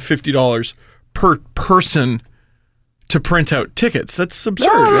 $150 per person to print out tickets. That's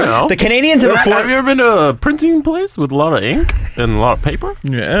absurd, You right? know. The Canadiens have Have you ever been to a printing place with a lot of ink and a lot of paper?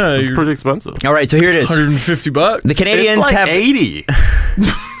 Yeah, It's you're pretty expensive. All right, so here it is. $150. The Canadiens It's like have 80.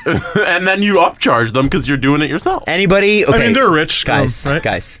 And then you upcharge them because you're doing it yourself. anybody. Okay, I mean, they're rich, guys. right?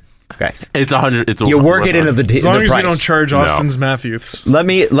 Guys. It's 100. It's You work it into the As long the as price. you don't charge Austin's Matthews. Let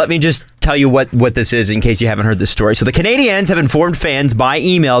me just tell you what this is in case you haven't heard this story. So the Canadiens have informed fans by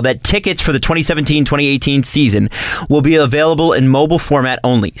email that tickets for the 2017-2018 season will be available in mobile format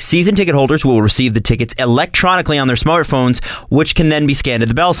only. Season ticket holders will receive the tickets electronically on their smartphones, which can then be scanned at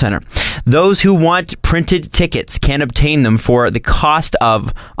the Bell Center. Those who want printed tickets can obtain them for the cost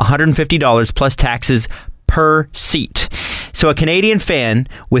of $150 plus taxes per seat. So a Canadian fan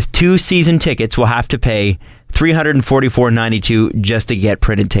with 2 season tickets will have to pay $344.92 just to get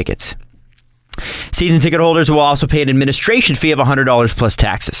printed tickets. Season ticket holders will also pay an administration fee of $100 plus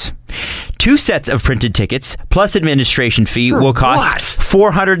taxes. 2 sets of printed tickets plus administration fee will cost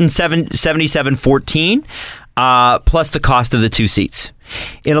 $477.14 plus the cost of the 2 seats.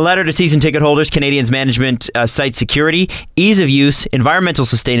 In a letter to season ticket holders, Canadiens management cites security, ease of use, environmental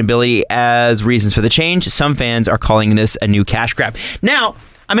sustainability as reasons for the change. Some fans are calling this a new cash grab. Now,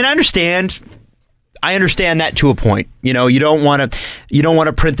 I mean, I understand that to a point. You know, you don't want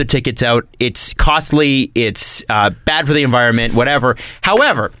to print the tickets out. It's costly. It's bad for the environment. Whatever.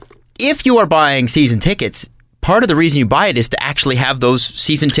 However, if you are buying season tickets, part of the reason you buy it is to actually have those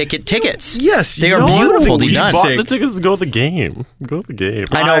season tickets. Yes, they you are know, beautifully you done. bought Bought the tickets to go to the game. Go to the game.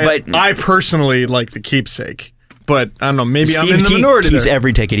 I know, but I personally like the keepsake. But I don't know, maybe I'm Steve in the minority keeps there.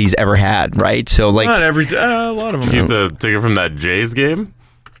 every ticket he's ever had, right? So like, Not every a lot of them. Keep the ticket from that Jays game.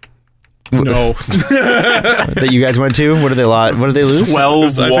 No. that you guys went to. What did they lose?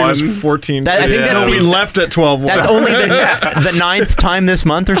 12-1. I think it was 14. I think that's we the- left at 12-1. That's only the 9th time this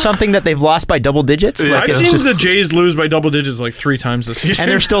month or something that they've lost by double digits. Yeah, Like, I've it's seen just- the Jays lose by double digits like 3 times this season.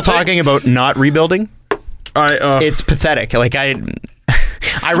 and they're still talking about not rebuilding. It's pathetic. Like I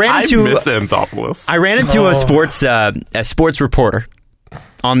ran I into miss Anthopoulos. I ran into a sports reporter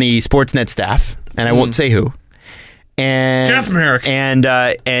on the Sportsnet staff, and I won't say who. And Jeff Merrick. And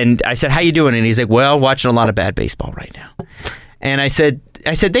I said, "How you doing?" And he's like, "Well, watching a lot of bad baseball right now." And I said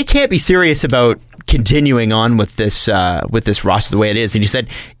they can't be serious about continuing on with this roster the way it is. And he said,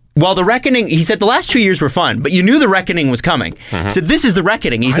 Well, the reckoning, he said the last 2 years were fun, but you knew the reckoning was coming. He said, this is the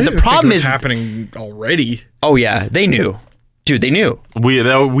reckoning. He I said, the didn't think problem it was is... happening already. Oh, yeah, they knew. Dude, they knew. We had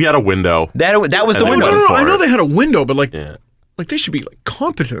a window. That was the And window. went No. I for know it. they had a window, but like Yeah. they should be like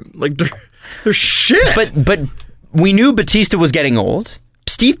competent. Like they're shit. But we knew Batista was getting old.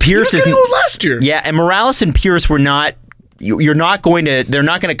 Steve he was Pierce is... getting old last year. Yeah, and Morales and Pierce were not... You're not going to... They're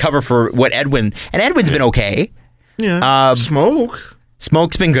not going to cover for what Edwin... And Edwin's been okay. Yeah. Smoke.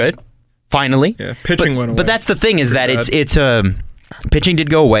 Smoke's been good. Finally. Yeah. Pitching went away. But that's the thing is that bad. it's pitching did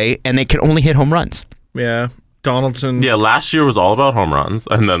go away, and they can only hit home runs. Yeah. Donaldson. Yeah, last year was all about home runs,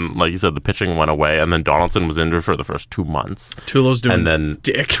 and then, like you said, the pitching went away, and then Donaldson was injured for the first 2 months, Tulo's doing and then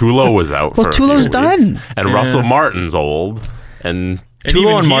dick. Tulo was out. Well, for a few Tulo's weeks. done. And Russell Martin's old, and And Tulo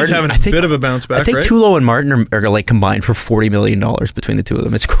even and he's Martin, having I a think- bit of a bounce back, I think right? Tulo and Martin are like combined for $40 million between the two of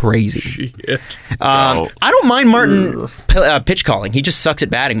them. It's crazy. Shit. I don't mind Martin pitch calling. He just sucks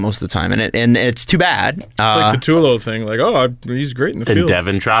at batting most of the time, and it's too bad. It's like the Tulo thing. Like, he's great in the and field.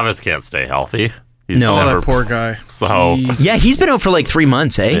 Devin Travis can't stay healthy. He's No. Oh, never, that poor guy. So- Jeez. Yeah, he's been out for like 3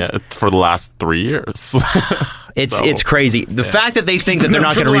 months, eh? yeah, for the last 3 years. It's crazy. The fact that they think that they're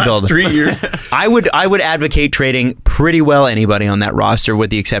not For going to the last rebuild. 3 years. I would advocate trading pretty well anybody on that roster, with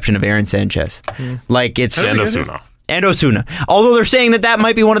the exception of Aaron Sanchez. Like it's and Osuna. and Osuna. Although they're saying that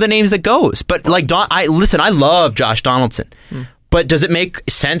might be one of the names that goes. But like I love Josh Donaldson. But does it make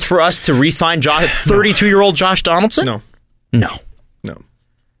sense for us to re-sign 32-year-old Josh Donaldson? No. No. No.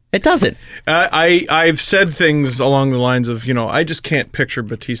 It doesn't. I've said things along the lines of, I just can't picture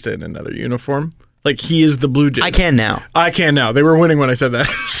Batista in another uniform. Like, he is the Blue Jays. I can now. I can now. They were winning when I said that.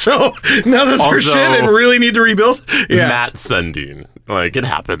 So now that they're Also, shit and really need to rebuild, yeah. Matt Sundin. Like, it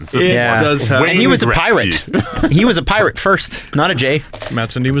happens. It Yeah. does happen. And he was a Gretzky. pirate. He was a pirate first, not a J. Matt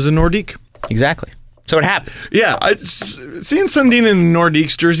Sundin was a Nordique. Exactly. So it happens. Yeah, seeing Sundin in a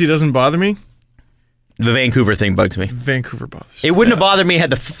Nordique's jersey doesn't bother me. The Vancouver thing bugs me. Vancouver bothers me. It wouldn't have bothered me had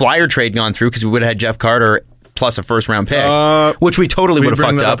the Flyer trade gone through, because we would have had Jeff Carter plus a first-round pick, which we totally we would have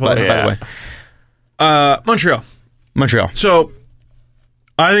bring fucked that up, up by later. the way. Montreal. Montreal. So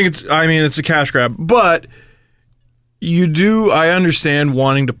I think it's a cash grab, but I understand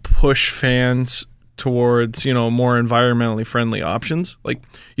wanting to push fans towards, more environmentally friendly options. Like,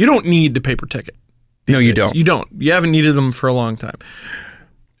 you don't need the paper ticket. No, these you days. don't. You don't. You haven't needed them for a long time.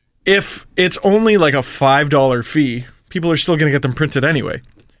 If it's only like a $5 fee, people are still going to get them printed anyway.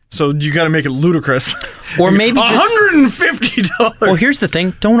 So you got to make it ludicrous. Or maybe just... $150. Well, here's the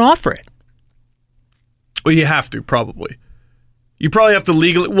thing. Don't offer it. Well, you have to, probably. You probably have to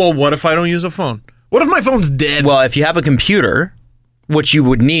legally... Well, what if I don't use a phone? What if my phone's dead? Well, if you have a computer, which you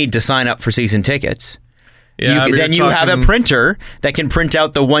would need to sign up for season tickets, Yeah, but then you're you have a talking- printer that can print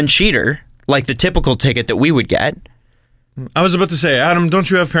out the one-sheeter, like the typical ticket that we would get. I was about to say, Adam, don't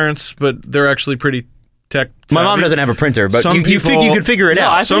you have parents? But they're actually pretty tech savvy. My mom doesn't have a printer, but Some you people- could figure it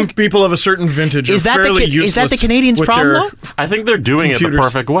out. Some people of a certain vintage Is are that the fairly Ca- is that the useless Canadians' with problem, their- though? I think they're doing it the Computers.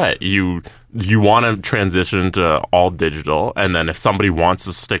 perfect way. You want to transition to all digital, and then if somebody wants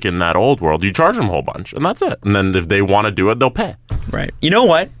to stick in that old world, you charge them a whole bunch, and that's it. And then if they want to do it, they'll pay. Right. You know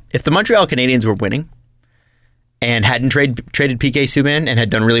what? If the Montreal Canadiens were winning and hadn't traded PK Subban and had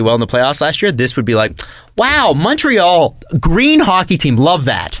done really well in the playoffs last year, this would be like, wow, Montreal, green hockey team, love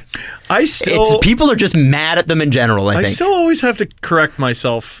that. People are just mad at them in general, I I think. still always have to correct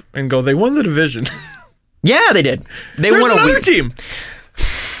myself and go, they won the division. Yeah, they did. They There's won another team.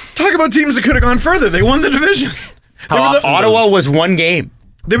 Talk about teams that could have gone further. They won the division. Ottawa was one game.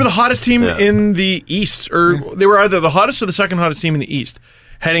 They were the hottest team Yeah. in the East, or they were either the hottest or the second hottest team in the East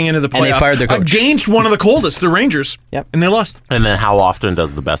heading into the playoffs. And they fired their coach. Against one of the coldest, the Rangers. Yep. And they lost. And then how often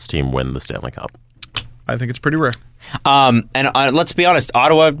does the best team win the Stanley Cup? I think it's pretty rare. And let's be honest,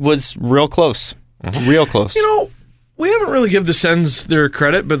 Ottawa was real close. Real close. We haven't really give the Sens their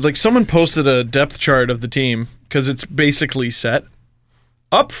credit, but like someone posted a depth chart of the team because it's basically set.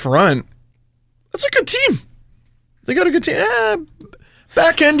 Up front, that's a good team. They got a good team.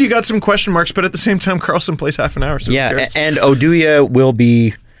 Back end, you got some question marks, but at the same time, Carlson plays half an hour. So who Yeah, cares? and Oduya will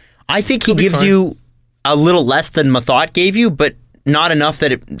be... I think he He'll be gives fine. you a little less than Mathot gave you, but not enough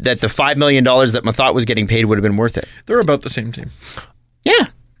that the $5 million that Mathot was getting paid would have been worth it. They're about the same team. Yeah.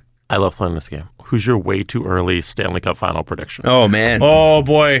 I love playing this game. Who's your way too early Stanley Cup final prediction? Oh, man. Oh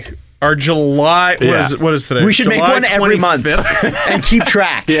boy, our July. Yeah. What is today? We should make July one every month 25th? and keep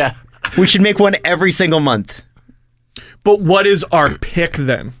track. Yeah. We should make one every single month. But what is our pick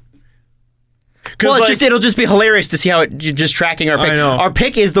then? Well, it'll just be hilarious to see how you're just tracking our pick. I know. Our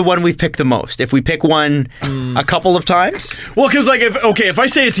pick is the one we've picked the most. If we pick one a couple of times, Well, because if I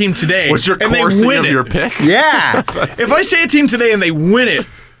say a team today What's your and they coursing win of it, your pick? yeah. if I say a team today and they win it,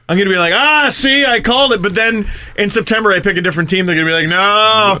 I'm going to be like, see, I called it. But then in September, I pick a different team. They're going to be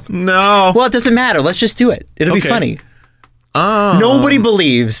like, no. Well, it doesn't matter. Let's just do it. It'll be Okay. funny. Nobody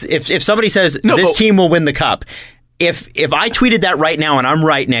believes if somebody says this team will win the cup. If I tweeted that right now and I'm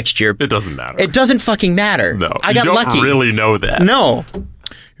right next year, It doesn't matter. it doesn't fucking matter. No, I got you don't lucky. really know that. No.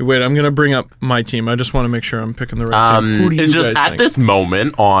 Wait, I'm going to bring up my team. I just want to make sure I'm picking the right team. Who do you It's guys just at think? this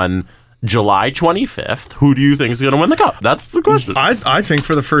moment on July 25th, who do you think is going to win the cup? That's the question. I think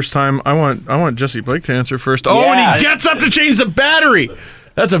for the first time, I want Jesse Blake to answer first. Oh, Yeah. and he gets up to change the battery.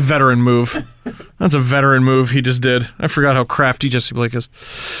 That's a veteran move. That's a veteran move he just did. I forgot how crafty Jesse Blake is.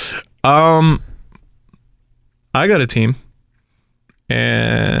 I got a team,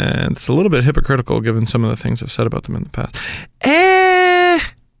 and it's a little bit hypocritical given some of the things I've said about them in the past.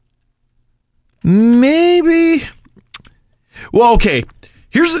 Maybe. Well, okay.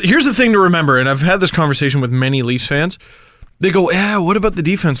 Here's the thing to remember, and I've had this conversation with many Leafs fans. They go, what about the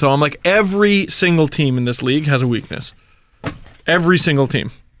defense, though? I'm like, every single team in this league has a weakness. Every single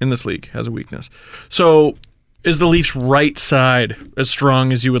team in this league has a weakness. So is the Leafs' right side as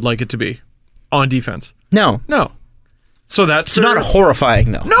strong as you would like it to be on defense? No. No. So that's It's not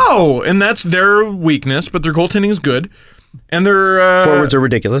horrifying, though. no, and that's their weakness, but their goaltending is good. And their Forwards are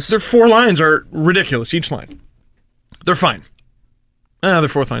ridiculous. their four lines are ridiculous, each line. They're fine. Their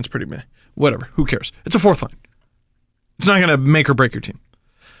fourth line's pretty meh. Whatever. Who cares? It's a fourth line. It's not going to make or break your team.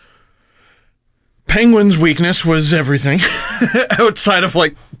 Penguins' weakness was everything outside of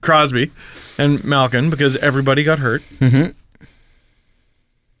like Crosby and Malkin because everybody got hurt. Mm-hmm.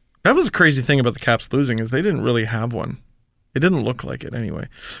 That was the crazy thing about the Caps losing is they didn't really have one. It didn't look like it anyway.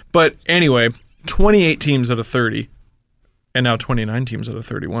 But anyway, 28 teams out of 30, and now 29 teams out of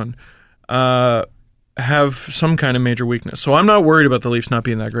 31, have some kind of major weakness. So I'm not worried about the Leafs not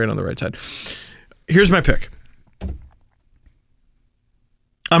being that great on the right side. Here's my pick.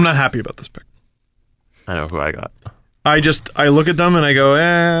 I'm not happy about this pick. I know who I got. I look at them and I go,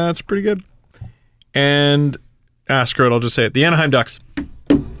 that's pretty good. And screw it, I'll just say it. The Anaheim Ducks.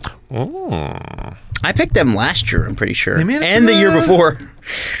 I picked them last year, I'm pretty sure. They made it to and the year before.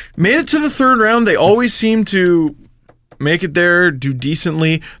 Made it to the third round. They always seem to make it there, do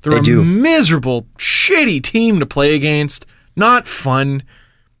decently. They're a miserable, shitty team to play against. Not fun.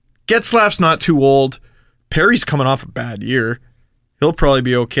 Getzlaf's not too old. Perry's coming off a bad year. He'll probably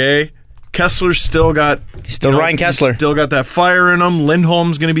be okay. Kessler's still got... Ryan Kessler. Still got that fire in him.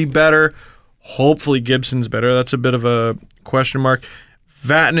 Lindholm's going to be better. Hopefully Gibson's better. That's a bit of a question mark.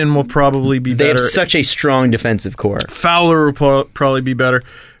 Vatanen will probably be They better. have such a strong defensive core. Fowler will probably be better.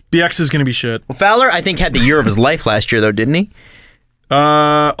 BX is going to be shit. Fowler, I think, had the year of his life last year, though, didn't he?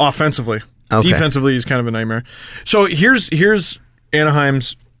 Offensively. Okay. Defensively, he's kind of a nightmare. So here's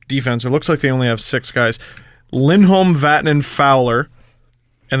Anaheim's defense. It looks like they only have 6 guys. Lindholm, Vatanen, Fowler,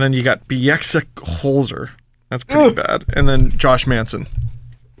 and then you got Bieksa, Holzer. That's pretty bad. And then Josh Manson,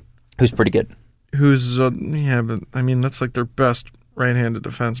 Who's pretty good. who's but I mean that's like their best right-handed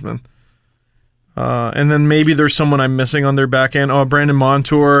defenseman. And then maybe there's someone I'm missing on their back end. Oh, Brandon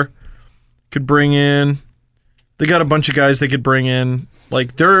Montour could bring in. They got a bunch of guys they could bring in.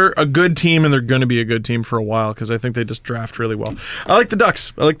 Like, they're a good team, and they're going to be a good team for a while because I think they just draft really well. I like the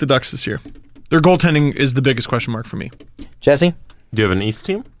Ducks. I like the Ducks this year. Their goaltending is the biggest question mark for me. Jesse? Do you have an East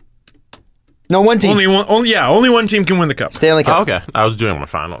team? No, one team. Only one team can win the cup. Stanley Cup. Oh, okay. I was doing my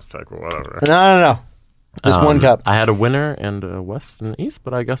finals pick or whatever. No. Just one cup. I had a winner and a West and East,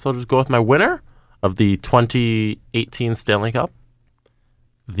 but I guess I'll just go with my winner of the 2018 Stanley Cup,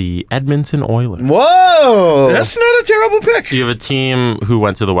 the Edmonton Oilers. Whoa! That's not a terrible pick. You have a team who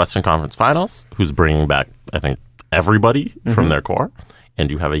went to the Western Conference Finals, who's bringing back, I think, everybody from their core, and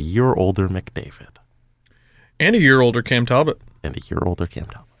you have a year older McDavid And a year older Cam Talbot. and a year older Cam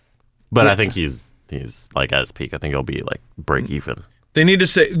Talbot. But I think he's like at his peak. I think he'll be like break even. They need to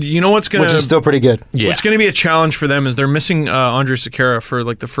say, you know what's going Which is to... still pretty good. Yeah. What's going to be a challenge for them is they're missing Andre Sekera for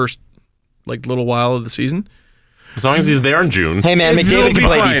like the first little while of the season. As long as he's there in June, Hey, man, They'll McDavid be can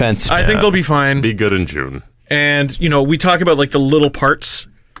play fine. defense. I think they'll be fine. be good in June. And, we talk about like the little parts.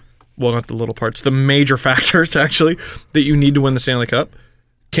 Well, not the little parts. The major factors, actually, that you need to win the Stanley Cup.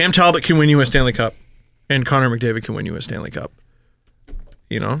 Cam Talbot can win you a Stanley Cup. And Connor McDavid can win you a Stanley Cup.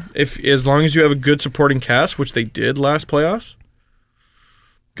 As long as you have a good supporting cast, which they did last playoffs.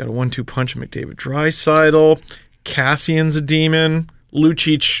 Got a 1-2 punch of McDavid. Draisaitl. Cassian's a demon.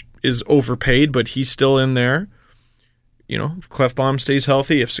 Lucic is overpaid, but he's still in there. If Clefbaum stays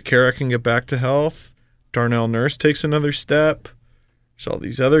healthy, if Sekera can get back to health, Darnell Nurse takes another step. So all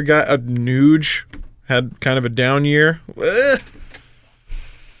these other guys, Nuge had kind of a down year. We're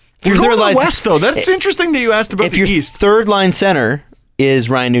Your going third to the line- West, though. That's interesting that you asked about If the your East. third line center is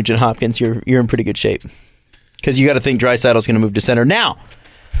Ryan Nugent-Hopkins, you're in pretty good shape. Because you got to think Draisaitl's going to move to center. Now,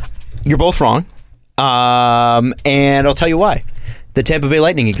 you're both wrong. And I'll tell you why. The Tampa Bay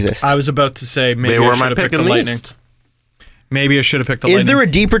Lightning exist. I was about to say maybe They I were should my have pick picked the in Lightning. least. Maybe I should have picked the Is Lightning. there a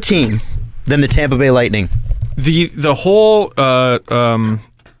deeper team than the Tampa Bay Lightning? The whole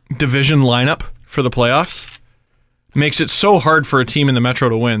division lineup for the playoffs makes it so hard for a team in the Metro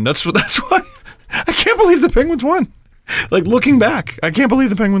to win. That's why I can't believe the Penguins won. Like, looking back, I can't believe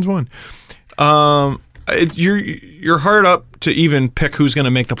the Penguins won. You're hard up to even pick who's going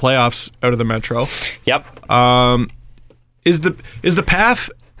to make the playoffs out of the Metro. Yep. Is the path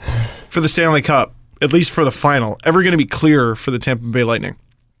for the Stanley Cup, at least for the final, ever going to be clearer for the Tampa Bay Lightning?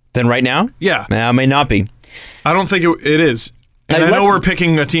 Then right now? Yeah. Nah, may not be. I don't think it is. And Like, I know let's- we're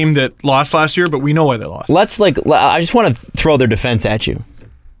picking a team that lost last year, but we know why they lost. I just want to throw their defense at you.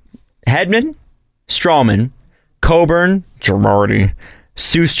 Hedman, Strawman, Coburn, Girardi,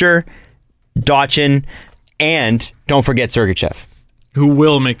 Suster, Dotchin, and don't forget Sergachev, Who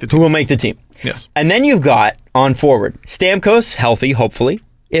will make the who team? will make the team. Yes. And then you've got on forward Stamkos, healthy, hopefully.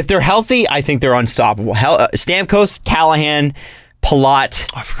 If they're healthy, I think they're unstoppable. Stamkos, Callahan, Palat,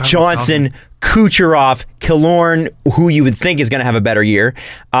 forgot about Johnson, Kucherov, Killorn, who you would think is going to have a better year.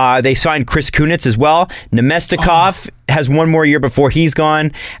 They signed Chris Kunitz as well. Nemestikov has one more year before he's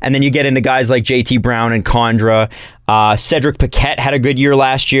gone. And then you get into guys like JT Brown and Condra. Cedric Paquette had a good year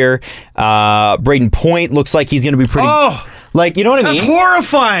last year. Braden Point looks like he's going to be pretty... Oh, like, you know what I mean? that's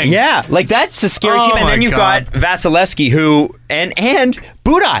horrifying. Yeah, like that's a scary Oh team. And then my you've God. got Vasilevsky, who and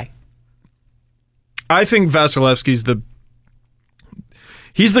Budai. I think Vasilevsky's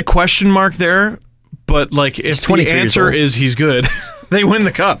he's the question mark there, but like if the 23 years answer old. is he's good, they win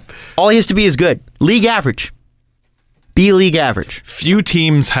the cup. All he has to be is good. League average. Be league average. Few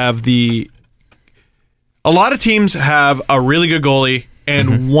teams have a lot of teams have a really good goalie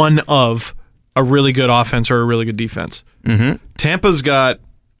and one of a really good offense or a really good defense. Tampa's got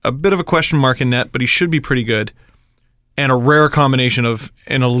a bit of a question mark in net, but he should be pretty good. And a rare combination of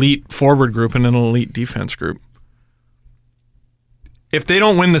an elite forward group and an elite defense group. If they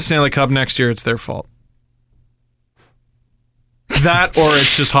don't win the Stanley Cup next year, it's their fault. That or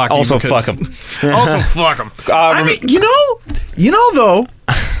it's just hockey. Also, because- fuck 'em. Also, fuck them. I mean, you know, though,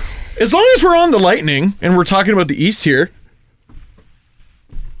 as long as we're on the Lightning and we're talking about the East here,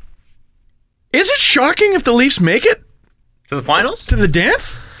 is it shocking if the Leafs make it To the finals? to the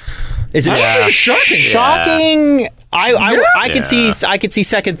dance? Is it I don't think it's shocking. shocking? I could Yeah. see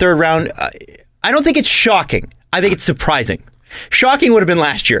second, third round. I don't think it's shocking. I think it's surprising. Shocking would have been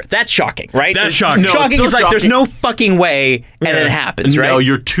last year. That's shocking, right? That's shocking. No, it's Shocking still is like there's shocking. no fucking way, and then it happens, right? No,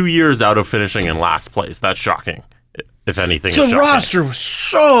 you're 2 years out of finishing in last place. That's shocking. If anything, The is shocking. roster was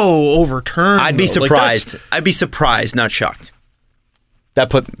so overturned. I'd be though. Like, surprised. I'd be surprised, not shocked.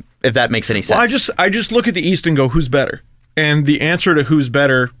 If that makes any sense. well, I just look at the East and go, who's better? And the answer to who's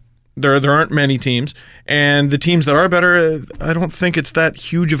better, there aren't many teams, and the teams that are better, I don't think it's that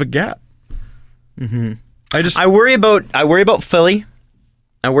huge of a gap. Mm-hmm. I worry about Philly.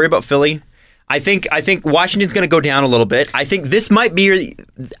 I think Washington's going to go down a little bit. I think this might be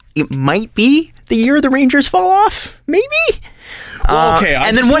the year the Rangers fall off. Maybe. Okay,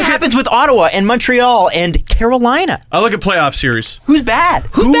 and then what happens with Ottawa and Montreal and Carolina? I look at playoff series. Who's bad?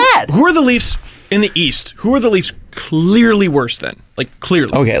 Who's bad? Who are the Leafs in the East? Who are the Leafs clearly worse than? Like,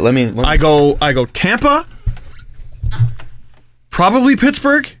 clearly. Okay, let me I go Tampa, probably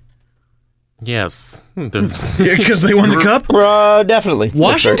Pittsburgh, Yes. There's- because they won the cup. definitely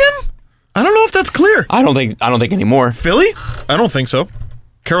Washington? I don't know if that's clear. I don't think anymore. Philly? I don't think so.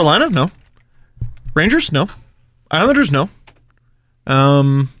 Carolina? No. Rangers? No. Islanders? No.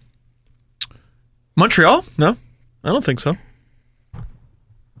 Montreal? No. I don't think so.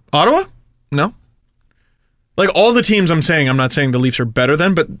 Ottawa? No. Like, all the teams I'm not saying the Leafs are better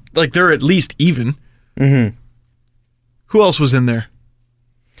than, but like they're at least even. Mm-hmm. Who else was in there?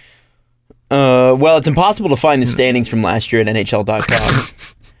 Well, it's impossible to find the standings from last year at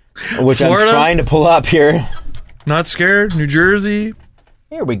NHL.com, which Florida? I'm trying to pull up here. Not scared. New Jersey,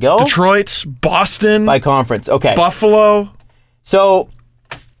 Here we go. Detroit, Boston, By conference. Okay. Buffalo. So,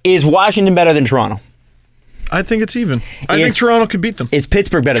 is Washington better than Toronto? I think it's even. I Is- think Toronto could beat them. Is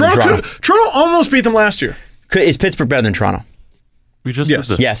Pittsburgh better than Toronto? Toronto almost beat them last year. Is Pittsburgh better than Toronto? we just Yes.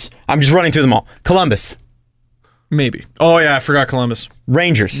 did this. Yes. I'm just running through them all. Columbus, Maybe. Oh, yeah, I forgot Columbus.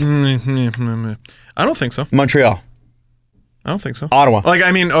 Rangers, I don't think so. Montreal, I don't think so. Ottawa, Like,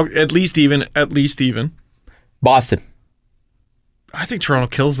 I mean, at least even. At least even. Boston, I think Toronto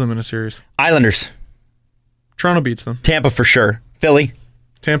kills them in a series. Islanders, Toronto beats them. Tampa for sure, Philly,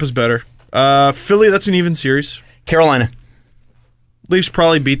 Tampa's better. Philly, that's an even series. Carolina, Leafs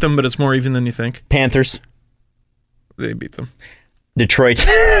probably beat them, but it's more even than you think. Panthers, They beat them. Detroit,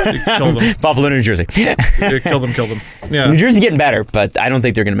 They killed them. Buffalo, New Jersey. They killed them. Yeah. New Jersey's getting better, but I don't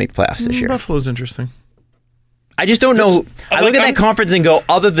think they're going to make the playoffs this year. Buffalo's interesting. I just don't know. I look at I'm- that conference and go,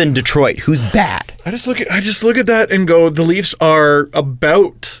 other than Detroit, who's bad? I just look at that and go, the Leafs are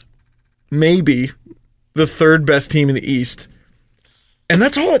about maybe the third best team in the East. And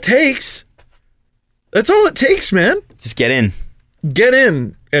that's all it takes. That's all it takes, man. Just get in. Get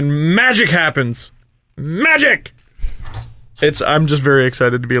in and magic happens. Magic. I'm just very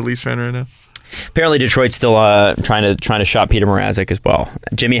excited to be a Leafs fan right now. Apparently, Detroit's still trying to shop Peter Mrazek as well.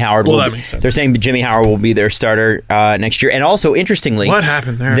 Jimmy Howard. Well, that makes sense. They're saying Jimmy Howard will be their starter next year. And also, interestingly, What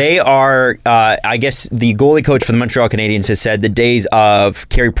happened there? They are. I guess the goalie coach for the Montreal Canadiens has said the days of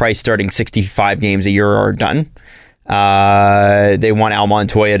Carey Price starting 65 games a year are done. They want Al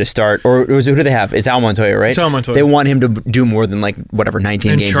Montoya to start, or who do they have? It's Al Montoya, right? It's Al Montoya. They want him to do more than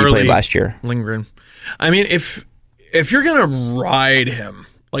 19 games he played last year. Lindgren. I mean, if you're gonna ride him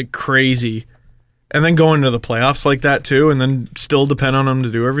like crazy, and then go into the playoffs like that too, and then still depend on him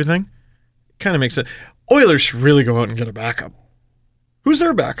to do everything, kind of makes sense. Oilers should really go out and get a backup. Who's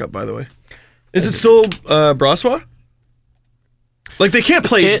their backup, by the way? Is it still Brossois? Like, they can't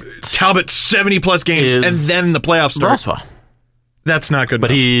play Talbot 70-plus games and then the playoffs start. Brossois. That's not good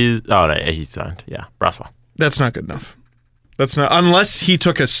But enough. he's signed. Yeah, Brossois. That's not good enough. That's not, unless he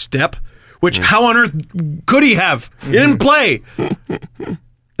took a step, which how on earth could he have? He didn't play.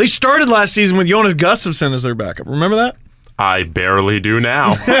 They started last season with Jonas Gustafsson as their backup. Remember that? I barely do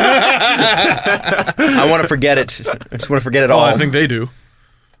now. I want to forget it. I just want to forget it all. I think they do.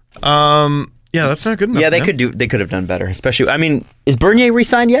 Yeah, that's not good enough. Yeah, they man. could do. They could have done better. Especially, I mean, is Bernier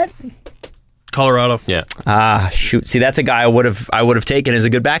re-signed yet? Colorado. Yeah. Ah, shoot. See, that's a guy I would have taken as a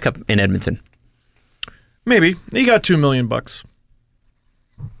good backup in Edmonton. Maybe. He got $2 million.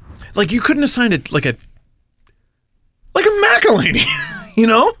 Like, you couldn't have signed it like a McElhaney, you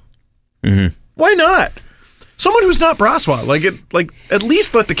know? Mm-hmm. Why not? Someone who's not Brossois. Like at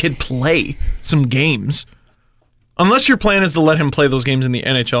least let the kid play some games. Unless your plan is to let him play those games in the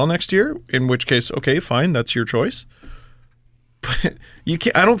NHL next year, in which case, okay, fine, that's your choice. But you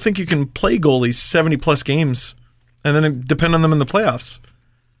can't, I don't think you can play goalies 70-plus games and then depend on them in the playoffs.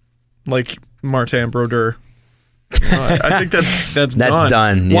 Like Martin Brodeur. I think that's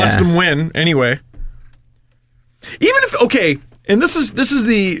done. Watch Yeah. them win anyway. Even if and this is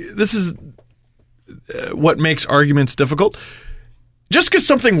what makes arguments difficult. Just because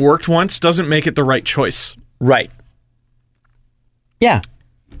something worked once doesn't make it the right choice. Right. Yeah.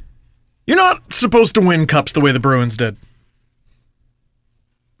 You're not supposed to win cups the way the Bruins did.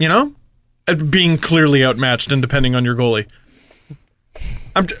 You know, being clearly outmatched and depending on your goalie.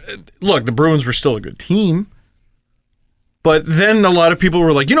 Look, the Bruins were still a good team. But then a lot of people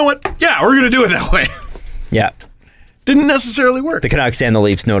were like, you know what? Yeah, we're going to do it that way. Yeah. Didn't necessarily work. The Canucks and the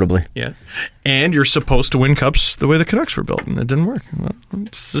Leafs, notably. Yeah. And you're supposed to win cups the way the Canucks were built, and it didn't work. Well,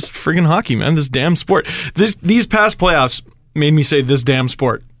 it's just friggin' hockey, man. This damn sport. These past playoffs made me say this damn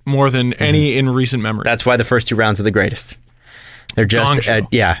sport more than any in recent memory. That's why the first two rounds are the greatest. They're Gong just, show.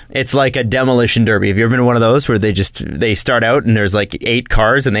 it's like a demolition derby. Have you ever been to one of those where they start out and there's like 8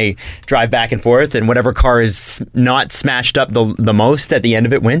 cars and they drive back and forth, and whatever car is not smashed up the most at the end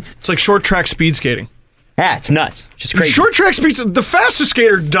of it wins? It's like short track speed skating. Yeah, it's nuts. It's just crazy. Short track speed, the fastest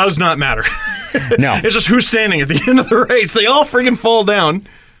skater does not matter. No. It's just who's standing at the end of the race. They all friggin' fall down.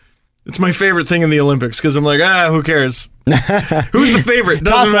 It's my favorite thing in the Olympics because I'm like, who cares? Who's the favorite?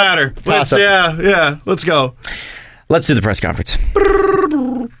 Doesn't matter. Toss up. Yeah, let's go. Let's do the press conference.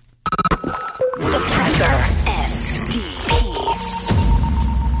 The Presser.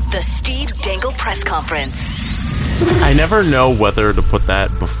 SDP. The Steve Dangle Press Conference. I never know whether to put that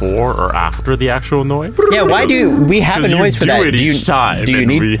before or after the actual noise. Yeah, why do we have a 'Cause noise you for do that? it each time, Do you and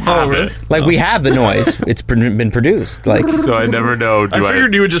need? we have it. Like we have the noise. It's been produced. Like, So I never know. I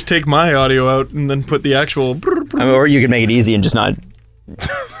figured you would just take my audio out and then put the actual. or you could make it easy and just not.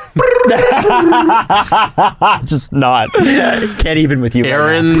 Just not. Can't even with you.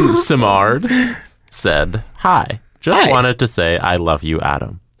 Aaron Simard said, "Hi, just Hi. wanted to say I love you,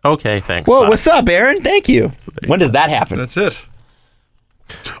 Adam." Okay, thanks. Whoa, bye. what's up, Aaron? Thank you. When does that happen? That's it.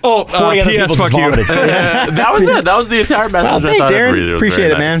 Oh, 40 other P.S. people Fuck just you. vomited. That was it. That was the entire message. Well, I thanks, thought I'd Aaron. read. It was Appreciate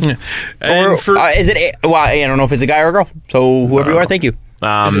very it, man. nice. And Or for is it? Well, I don't know if it's a guy or a girl. So whoever you are, thank you.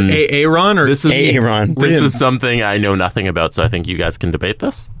 is it Aaron or This is Aaron. This is something I know nothing about, so I think you guys can debate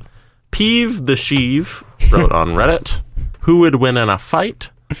this. Peeve the Sheev wrote on Reddit, "Who would win in a fight,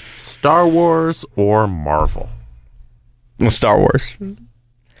 Star Wars or Marvel?" Well, Star Wars.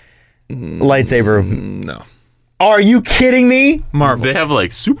 Lightsaber. no? Are you kidding me? Marvel. They have like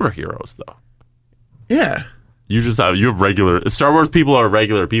superheroes though. Yeah. You have regular Star Wars people are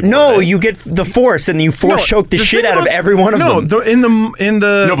regular people. No, right? you get the Force and you Force choke the shit thing out of about- every one of them. No, in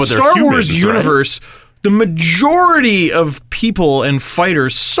the No, but they're Star humans, Wars right? universe, the majority of people and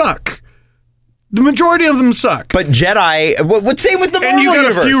fighters suck. The majority of them suck. But Jedi, what's same with the Marvel and you got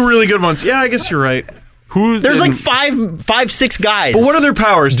universe? a few really good ones. Yeah, I guess you're right. There's like five, 6 guys. But what are their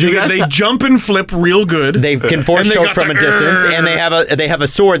powers? you guys They ha- jump and flip real good. They can force And they choke got from the a distance, and they have a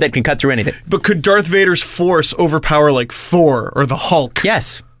sword that can cut through anything. But could Darth Vader's force overpower like Thor or the Hulk?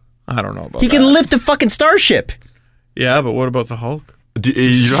 Yes, I don't know about he that. can lift a fucking starship. Yeah, but what about the Hulk?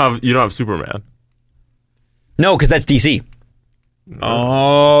 You don't have Superman. No, because that's DC.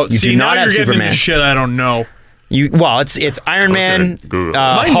 Oh, You see, do not now have you're getting Superman. into shit I don't know. It's Iron Man, Google.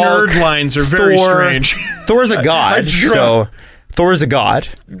 My Hulk, nerd lines are very Thor. strange. Thor's a god, try. so Thor's a god.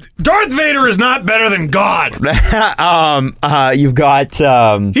 Darth Vader is not better than God. You've got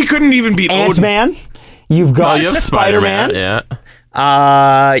He couldn't even beat Odin. Ant-Man. You've got you have Spider-Man. Yeah.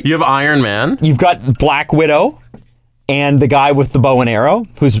 You have Iron Man. You've got Black Widow and the guy with the bow and arrow,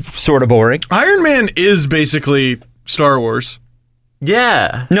 who's sort of boring. Iron Man is basically Star Wars.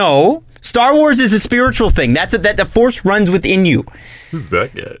 Yeah. No, Star Wars is a spiritual thing. That the Force runs within you. Who's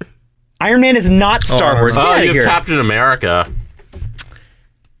that guy? Iron Man is not Star Wars. Get Oh, out of you here. have Captain America.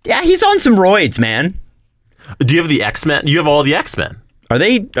 Yeah, he's on some roids, man. Do you have the X-Men? You have all the X-Men. Are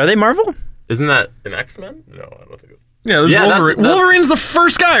they Marvel? Isn't that an X-Men? No, I don't think it. Yeah, there's Yeah, Wolverine. that's- Wolverine's the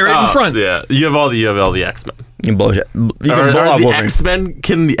first guy right in front. Yeah, you have all the X-Men. You can bullshit. You can Are bull out the Wolverine. X-Men?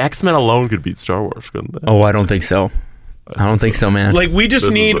 Can the X-Men alone could beat Star Wars? Couldn't they? Oh, I don't think so. I don't think so, man. Like we just This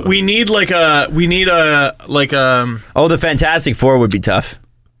is need what- we need Oh, the Fantastic Four would be tough.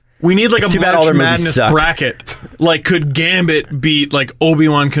 we need like It's a too bad all March their movies Madness suck. bracket. Like could Gambit beat like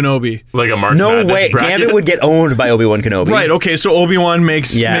Obi-Wan Kenobi? Like a March No Madness way. bracket? Gambit would get owned by Obi-Wan Kenobi. Right, okay, so Obi-Wan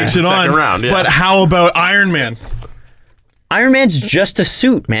makes Yeah. it Second on. round, yeah. But how about Iron Man? Iron Man's just a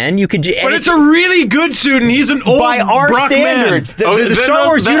suit, man. You could. But it's a really good suit, and he's an old by our Brock standards. man. The Okay, then Star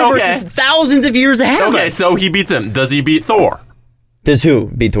Wars then universe okay. is thousands of years ahead of Okay, us. so he beats him. Does he beat Thor? Does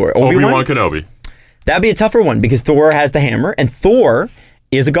who beat Thor? Obi-Wan Kenobi. That'd be a tougher one because Thor has the hammer, and Thor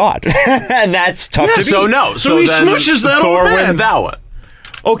is a god, and that's tough to beat. So no. So he then smushes that Thor old man. wins that one.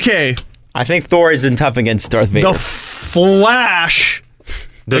 Okay, I think Thor isn't tough against Darth Vader. the Flash,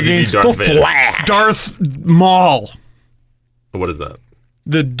 Does he beat Against Darth The Vader? Flash. Darth Maul. What is that?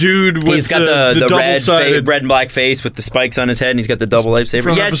 The dude with He's got the red, double-sided. red and black face with the spikes on his head, and he's got the double lightsaber.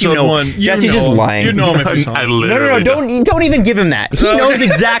 From Yes, you episode know. 1. You Yes, he's know just him. lying. You know him if you saw I him. No, literally don't even give him that. He knows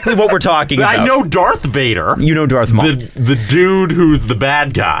exactly what we're talking about. I know Darth Vader. You know Darth Maul. the dude who's the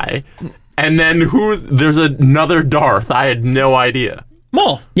bad guy, and then there's another Darth. I had no idea.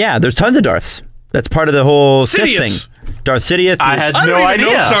 Maul. Yeah, there's tons of Darths. That's part of the whole Sith Sidious. thing. Darth Sidious. I had I no don't even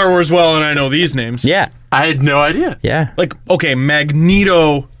idea. know Star Wars well, and I know these names. Yeah, I had no idea. yeah. Like, okay,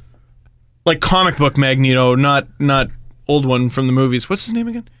 Magneto, like comic book Magneto, not old one from the movies. What's his name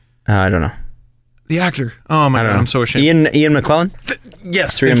again? I don't know. The actor. Oh my god, I'm so ashamed. Ian McClellan.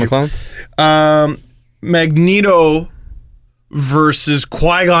 Yes, Ian thank you. McClellan. Magneto versus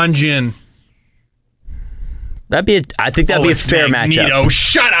Qui-Gon Jinn. I think that'd be a it's fair Magneto. matchup.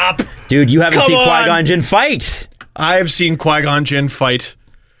 Shut up. Dude, you haven't Come seen on. Qui-Gon Jinn fight. I have seen Qui-Gon Jinn fight.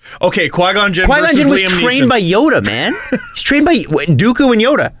 Okay, Qui-Gon Jinn Qui-Gon versus Jinn was Liam trained Neeson. by Yoda, man. He's trained by Dooku and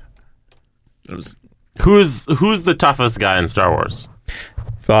Yoda. Who's the toughest guy in Star Wars?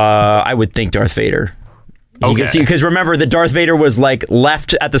 I would think Darth Vader. Okay. Because remember, the Darth Vader was like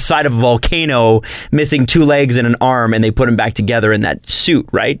left at the side of a volcano, missing 2 legs and an arm, and they put him back together in that suit,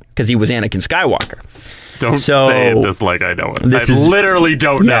 right? Because he was Anakin Skywalker. Don't So- say this like I know it. This I is- literally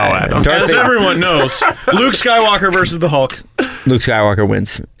don't know, Yeah, Adam. Darth As Vader- everyone knows, Luke Skywalker versus the Hulk. Luke Skywalker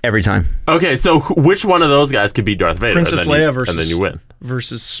wins every time. Okay, so which one of those guys could beat Darth Vader? Princess and then Leia and then you win.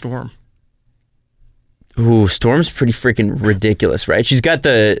 versus Storm. Ooh, Storm's pretty freaking ridiculous, right? She's got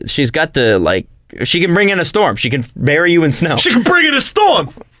the like. She can bring in a storm. She can bury you in snow. She can bring in a storm.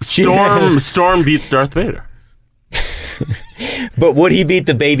 Storm beats Darth Vader. But would he beat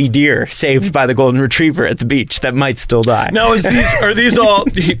the baby deer saved by the golden retriever at the beach that might still die? Now, are these all?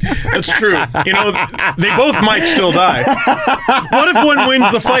 That's true. You know, they both might still die. What if one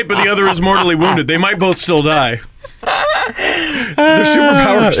wins the fight, but the other is mortally wounded? They might both still die. Their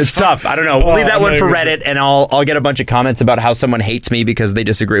superpowers. It's tough. I don't know. We'll leave that Oh, one for man. Reddit, and I'll get a bunch of comments about how someone hates me because they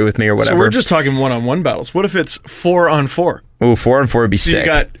disagree with me or whatever. So we're just talking one-on-one battles. What if it's 4-on-4? Ooh, 4-on-4 would be So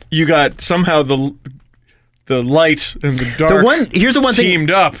sick. you got somehow the light and the dark Here's the one thing.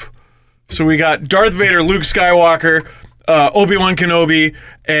 teamed up. So we got Darth Vader, Luke Skywalker, Obi-Wan Kenobi,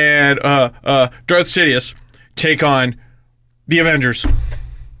 and Darth Sidious. take on the Avengers.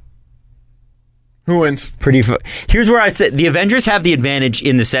 Who wins? Here's where I said the Avengers have the advantage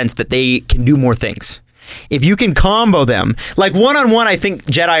in the sense that they can do more things. If you can combo them, like one-on-one, I think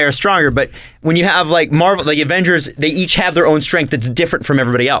Jedi are stronger, but when you have like Marvel, like Avengers, they each have their own strength that's different from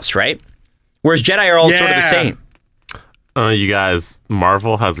everybody else, right? Whereas Jedi are all sort of the same. You guys,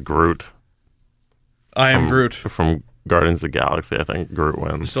 Marvel has Groot. I am Groot. From Guardians of the Galaxy, I think Groot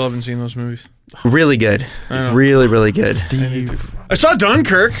wins. Still haven't seen those movies. Really good. Really, really good. I saw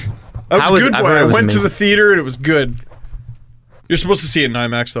Dunkirk. That was a good one. I went to the theater and it was good. You're supposed to see it in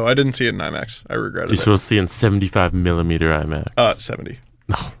IMAX, though. I didn't see it in IMAX. I regretted it. You're supposed to see it in 75 millimeter IMAX. 70.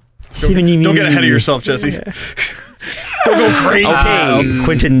 Don't get ahead of yourself, Jesse. Don't go crazy. Okay,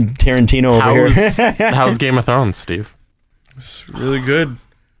 Quentin Tarantino over here. How's Game of Thrones, Steve? It's really good.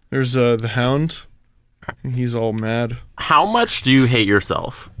 There's the Hound. He's all mad. How much do you hate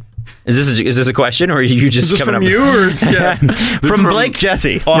yourself? Is this a question, or are you just Is this coming from up? you, or from Blake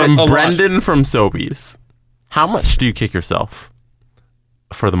Jesse? From a Brendan from Sobeys. How much do you kick yourself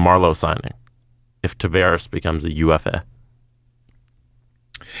for the Marlowe signing if Tavares becomes a UFA?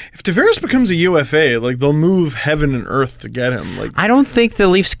 If Tavares becomes a UFA, like they'll move heaven and earth to get him. Like I don't think the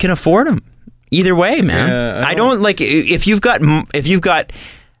Leafs can afford him. Either way, man. Yeah, I don't like if you've got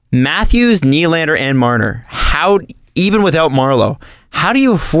Matthews, Nylander, and Marner. How even without Marlowe, how do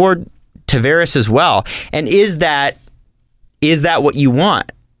you afford Tavares as well? And is that what you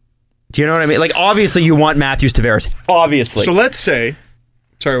want? Do you know what I mean? Like obviously you want Matthews, Tavares. Obviously. So let's say.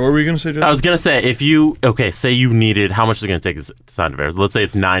 Sorry, what were we going to say, John? I was going to say, say you needed, how much is it going to take to sign Tavares? Let's say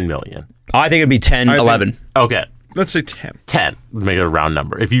it's $9 million. I think it'd be 10, 11. Okay. Let's say 10. 10. Make it a round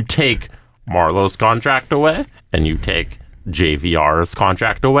number. If you take Marlowe's contract away and you take JVR's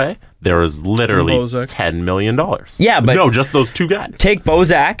contract away, there is literally $10 million. Yeah, but... No, just those two guys. Take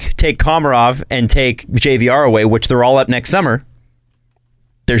Bozak, take Komarov, and take JVR away, which they're all up next summer.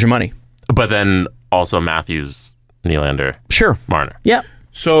 There's your money. But then also Matthews, Nylander, Sure. Marner. Yeah.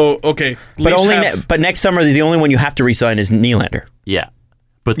 So, okay. But next summer, the only one you have to re-sign is Nylander. Yeah.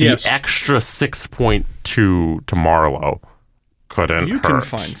 But the extra 6.2 to Marlowe couldn't You hurt. can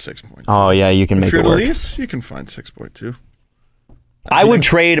find 6.2. Oh, yeah, you can make If you're it work. the Leafs, you can find 6.2. I would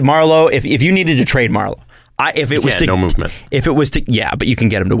trade Marlowe if you needed to trade Marlowe. No movement. If it was to, yeah, but you can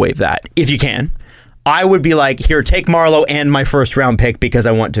get him to waive that if you can. I would be like, here, take Marlowe and my first round pick because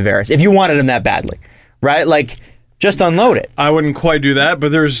I want Tavares. If you wanted him that badly, right? Like, just unload it. I wouldn't quite do that,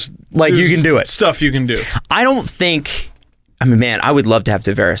 but there's you can do it. Stuff you can do. I don't think. I mean, man, I would love to have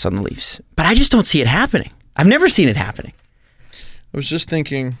Tavares on the Leafs, but I just don't see it happening. I've never seen it happening. I was just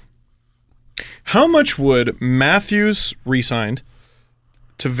thinking, how much would Matthews re-signed,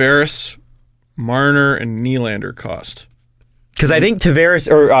 Tavares, Marner, and Nylander cost? Because I think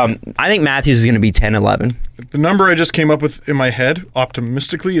I think Matthews is going to be 10, 11. The number I just came up with in my head,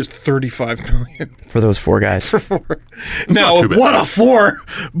 optimistically, is $35 million. For those four guys. For 4. not too bad. What a 4,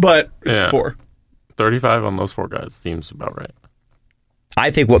 but it's 4. 35 on those 4 guys seems about right.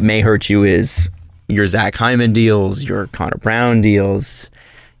 I think what may hurt you is your Zach Hyman deals, your Connor Brown deals,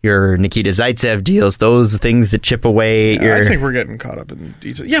 your Nikita Zaitsev deals, those things that chip away. I think we're getting caught up in the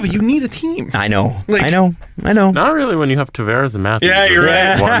details. Yeah, but you need a team. I know. Like- I know. Not really when you have Tavares and Matthews. Yeah, you're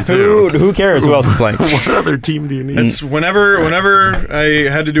right. One, two. Who cares who else is playing? What other team do you need? It's whenever I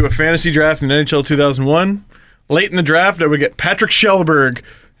had to do a fantasy draft in NHL 2001, late in the draft, I would get Patrick Schellberg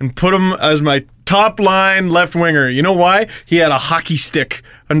and put him as my top line left winger. You know why? He had a hockey stick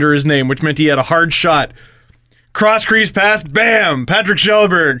under his name, which meant he had a hard shot. Cross crease pass, bam! Patrick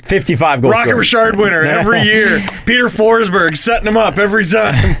Schellberg. 55 goals. Rocket Richard winner every year. Peter Forsberg setting him up every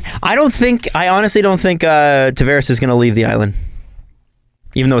time. I honestly don't think Tavares is going to leave the island.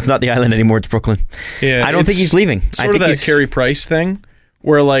 Even though it's not the island anymore, it's Brooklyn. Yeah, I don't think he's leaving. I Sort think of that he's Carey Price thing,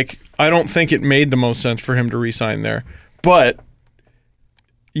 where like I don't think it made the most sense for him to re-sign there. But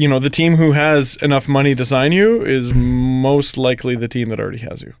you know, the team who has enough money to sign you is most likely the team that already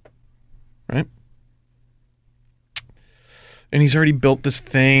has you, right? And he's already built this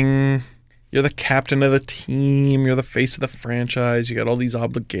thing. You're the captain of the team. You're the face of the franchise. You got all these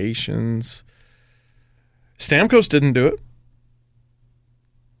obligations. Stamkos didn't do it.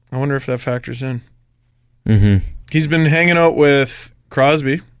 I wonder if that factors in. Mm-hmm. He's been hanging out with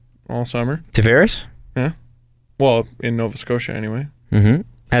Crosby all summer. Tavares? Yeah. Well, in Nova Scotia anyway. Mm-hmm.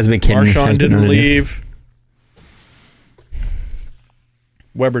 Has been kidding. Marchand didn't leave.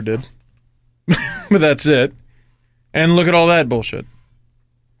 Weber did. But that's it. And look at all that bullshit.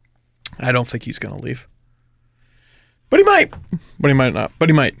 I don't think he's going to leave. But he might. But he might not. But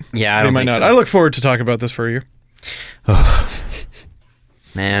he might. Yeah, I But don't he might think not. so. I look forward to talking about this for a year.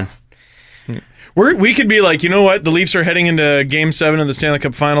 Man. We could be like, you know what? The Leafs are heading into Game 7 of the Stanley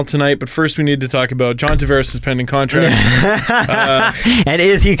Cup Final tonight, but first we need to talk about John Tavares' pending contract. And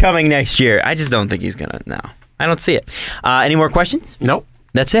is he coming next year? I just don't think he's gonna. No, I don't see it. Any more questions? Nope.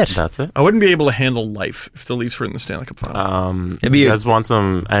 That's it. That's it. I wouldn't be able to handle life if the Leafs were in the Stanley Cup Final. You guys want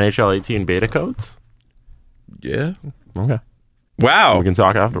some NHL 18 beta codes? Yeah. Okay. Wow. We can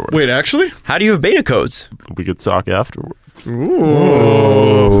talk afterwards. Wait, actually? How do you have beta codes? We could talk afterwards.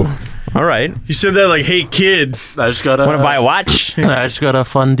 Ooh. All right. You said that like, hey, kid. I just got Want to buy a watch? I just got a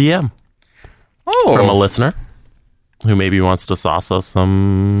fun DM from a listener who maybe wants to sauce us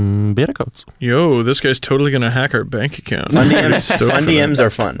some beta codes. Yo, this guy's totally going to hack our bank account. Fun DMs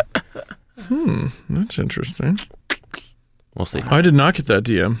are fun. That's interesting. We'll see. I did not get that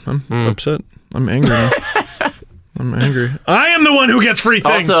DM. I'm upset. I'm angry now. I'm angry. I am the one who gets free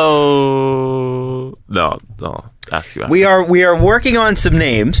things. Also, no, I'll ask you after. We are working on some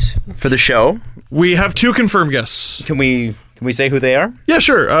names for the show. We have 2 confirmed guests. Can we say who they are? Yeah,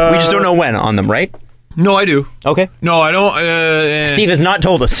 sure. We just don't know when on them, right? No, I do. Okay. No, I don't. Steve has not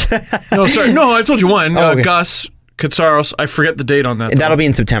told us. No, sorry. No, I told you one. Okay. Gus Katsaros. I forget the date on that. That'll be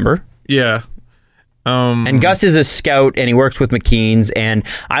in September. Yeah. And Gus is a scout, and he works with McKean's. And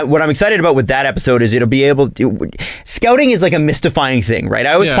what I'm excited about with that episode is it'll be able to... Scouting is like a mystifying thing, right?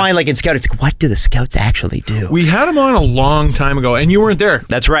 I always find like in scout, it's like, what do the scouts actually do? We had him on a long time ago, and you weren't there.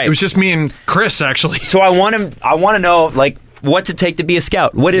 That's right. It was just me and Chris, actually. So I want to know, like, what's it take to be a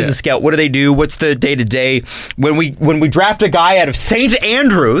scout? What is a scout? What do they do? What's the day-to-day? When we draft a guy out of St.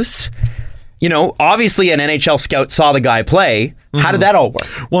 Andrews, you know, obviously an NHL scout saw the guy play. How did that all work?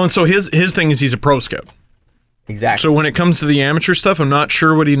 Well, and so his thing is he's a pro scout. Exactly. So when it comes to the amateur stuff, I'm not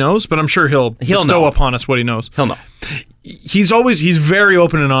sure what he knows, but I'm sure he'll bestow know upon us what he knows. He'll know. He's very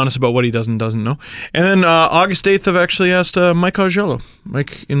open and honest about what he does and doesn't know. And then August 8th, I've actually asked Mike Augello,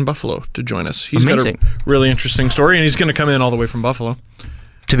 Mike in Buffalo, to join us. He's Amazing. got a really interesting story, and he's going to come in all the way from Buffalo.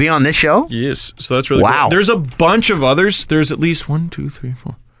 To be on this show? Yes. So that's really Wow. cool. There's a bunch of others. There's at least 1, 2, 3,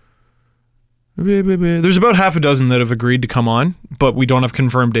 4. There's about half a dozen that have agreed to come on, but we don't have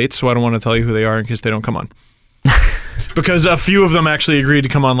confirmed dates, so I don't want to tell you who they are in case they don't come on. Because a few of them actually agreed to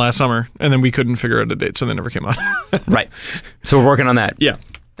come on last summer, and then we couldn't figure out a date, so they never came on. Right. So we're working on that. Yeah.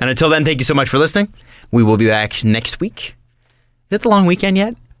 And until then, thank you so much for listening. We will be back next week. Is it the long weekend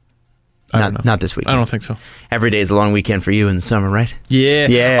yet? I don't know. Not this week. I don't think so. Every day is a long weekend for you in the summer, right? Yeah.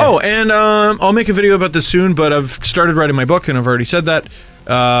 Yeah. Oh, and I'll make a video about this soon, but I've started writing my book, and I've already said that.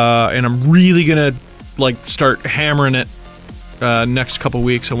 And I'm really going to start hammering it next couple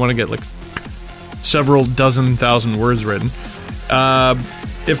weeks. I want to get several dozen thousand words written.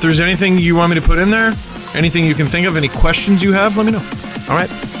 If there's anything you want me to put in there, anything you can think of, any questions you have, let me know. All right.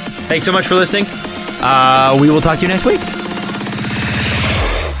 Thanks so much for listening. We will talk to you next week.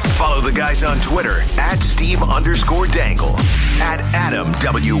 Follow the guys on Twitter at Steve_Dangle, at Adam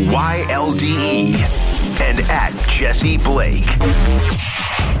WYLDE, and at Jesse Blake.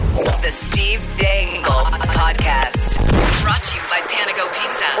 The Steve Dangle Podcast. Brought to you by Panago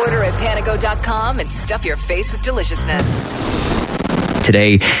Pizza. Order at Panago.com and stuff your face with deliciousness.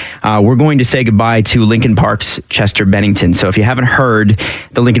 Today, we're going to say goodbye to Linkin Park's Chester Bennington. So if you haven't heard,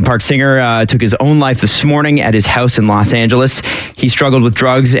 the Linkin Park singer took his own life this morning at his house in Los Angeles. He struggled with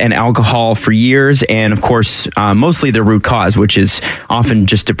drugs and alcohol for years, and of course, mostly the root cause, which is often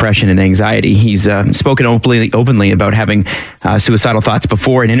just depression and anxiety. He's spoken openly about having suicidal thoughts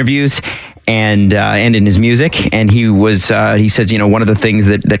before in interviews and in his music. And he says, one of the things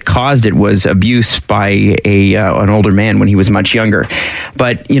that caused it was abuse by an older man when he was much younger.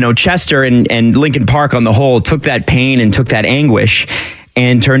 But, Chester and Linkin Park on the whole took that pain and took that anguish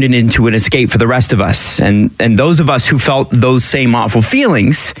and turned it into an escape for the rest of us. And those of us who felt those same awful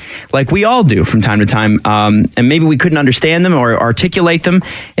feelings, like we all do from time to time, and maybe we couldn't understand them or articulate them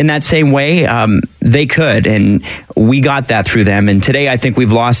in that same way, they could, and we got that through them. And today I think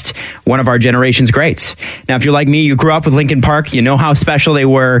we've lost one of our generation's greats. Now, if you're like me, you grew up with Linkin Park, you know how special they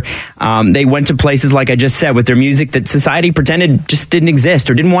were. They went to places, like I just said, with their music that society pretended just didn't exist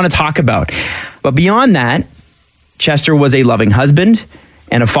or didn't want to talk about. But beyond that, Chester was a loving husband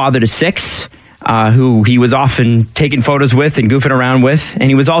and a father to 6, who he was often taking photos with and goofing around with. And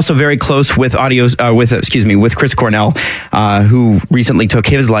he was also very close with Chris Cornell, who recently took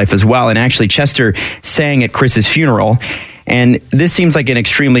his life as well. And actually, Chester sang at Chris's funeral. And this seems like an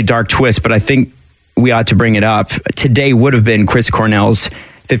extremely dark twist, but I think we ought to bring it up. Today would have been Chris Cornell's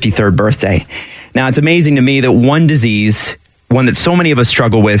 53rd birthday. Now, it's amazing to me that one disease one that so many of us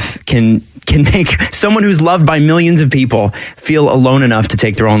struggle with, can make someone who's loved by millions of people feel alone enough to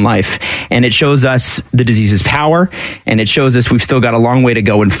take their own life. And it shows us the disease's power, and it shows us we've still got a long way to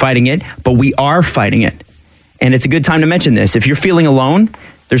go in fighting it, but we are fighting it. And it's a good time to mention this. If you're feeling alone,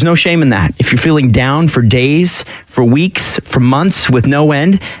 there's no shame in that. If you're feeling down for days, for weeks, for months with no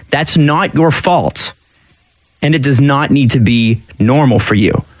end, that's not your fault. And it does not need to be normal for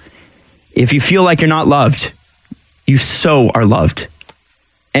you. If you feel like you're not loved, you so are loved.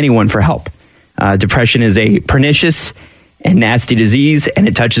 Anyone for help. Depression is a pernicious and nasty disease, and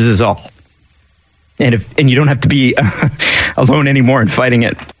it touches us all. And you don't have to be alone anymore in fighting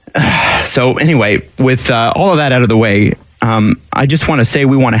it. So anyway, with all of that out of the way, I just want to say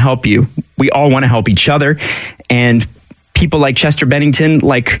we want to help you. We all want to help each other. And people like Chester Bennington,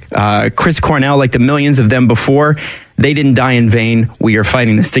 like Chris Cornell, like the millions of them before, they didn't die in vain. We are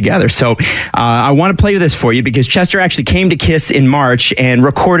fighting this together. So I want to play this for you because Chester actually came to KISS in March and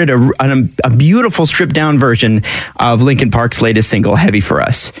recorded a beautiful stripped down version of Linkin Park's latest single, Heavy for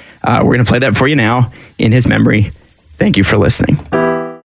Us. We're going to play that for you now in his memory. Thank you for listening.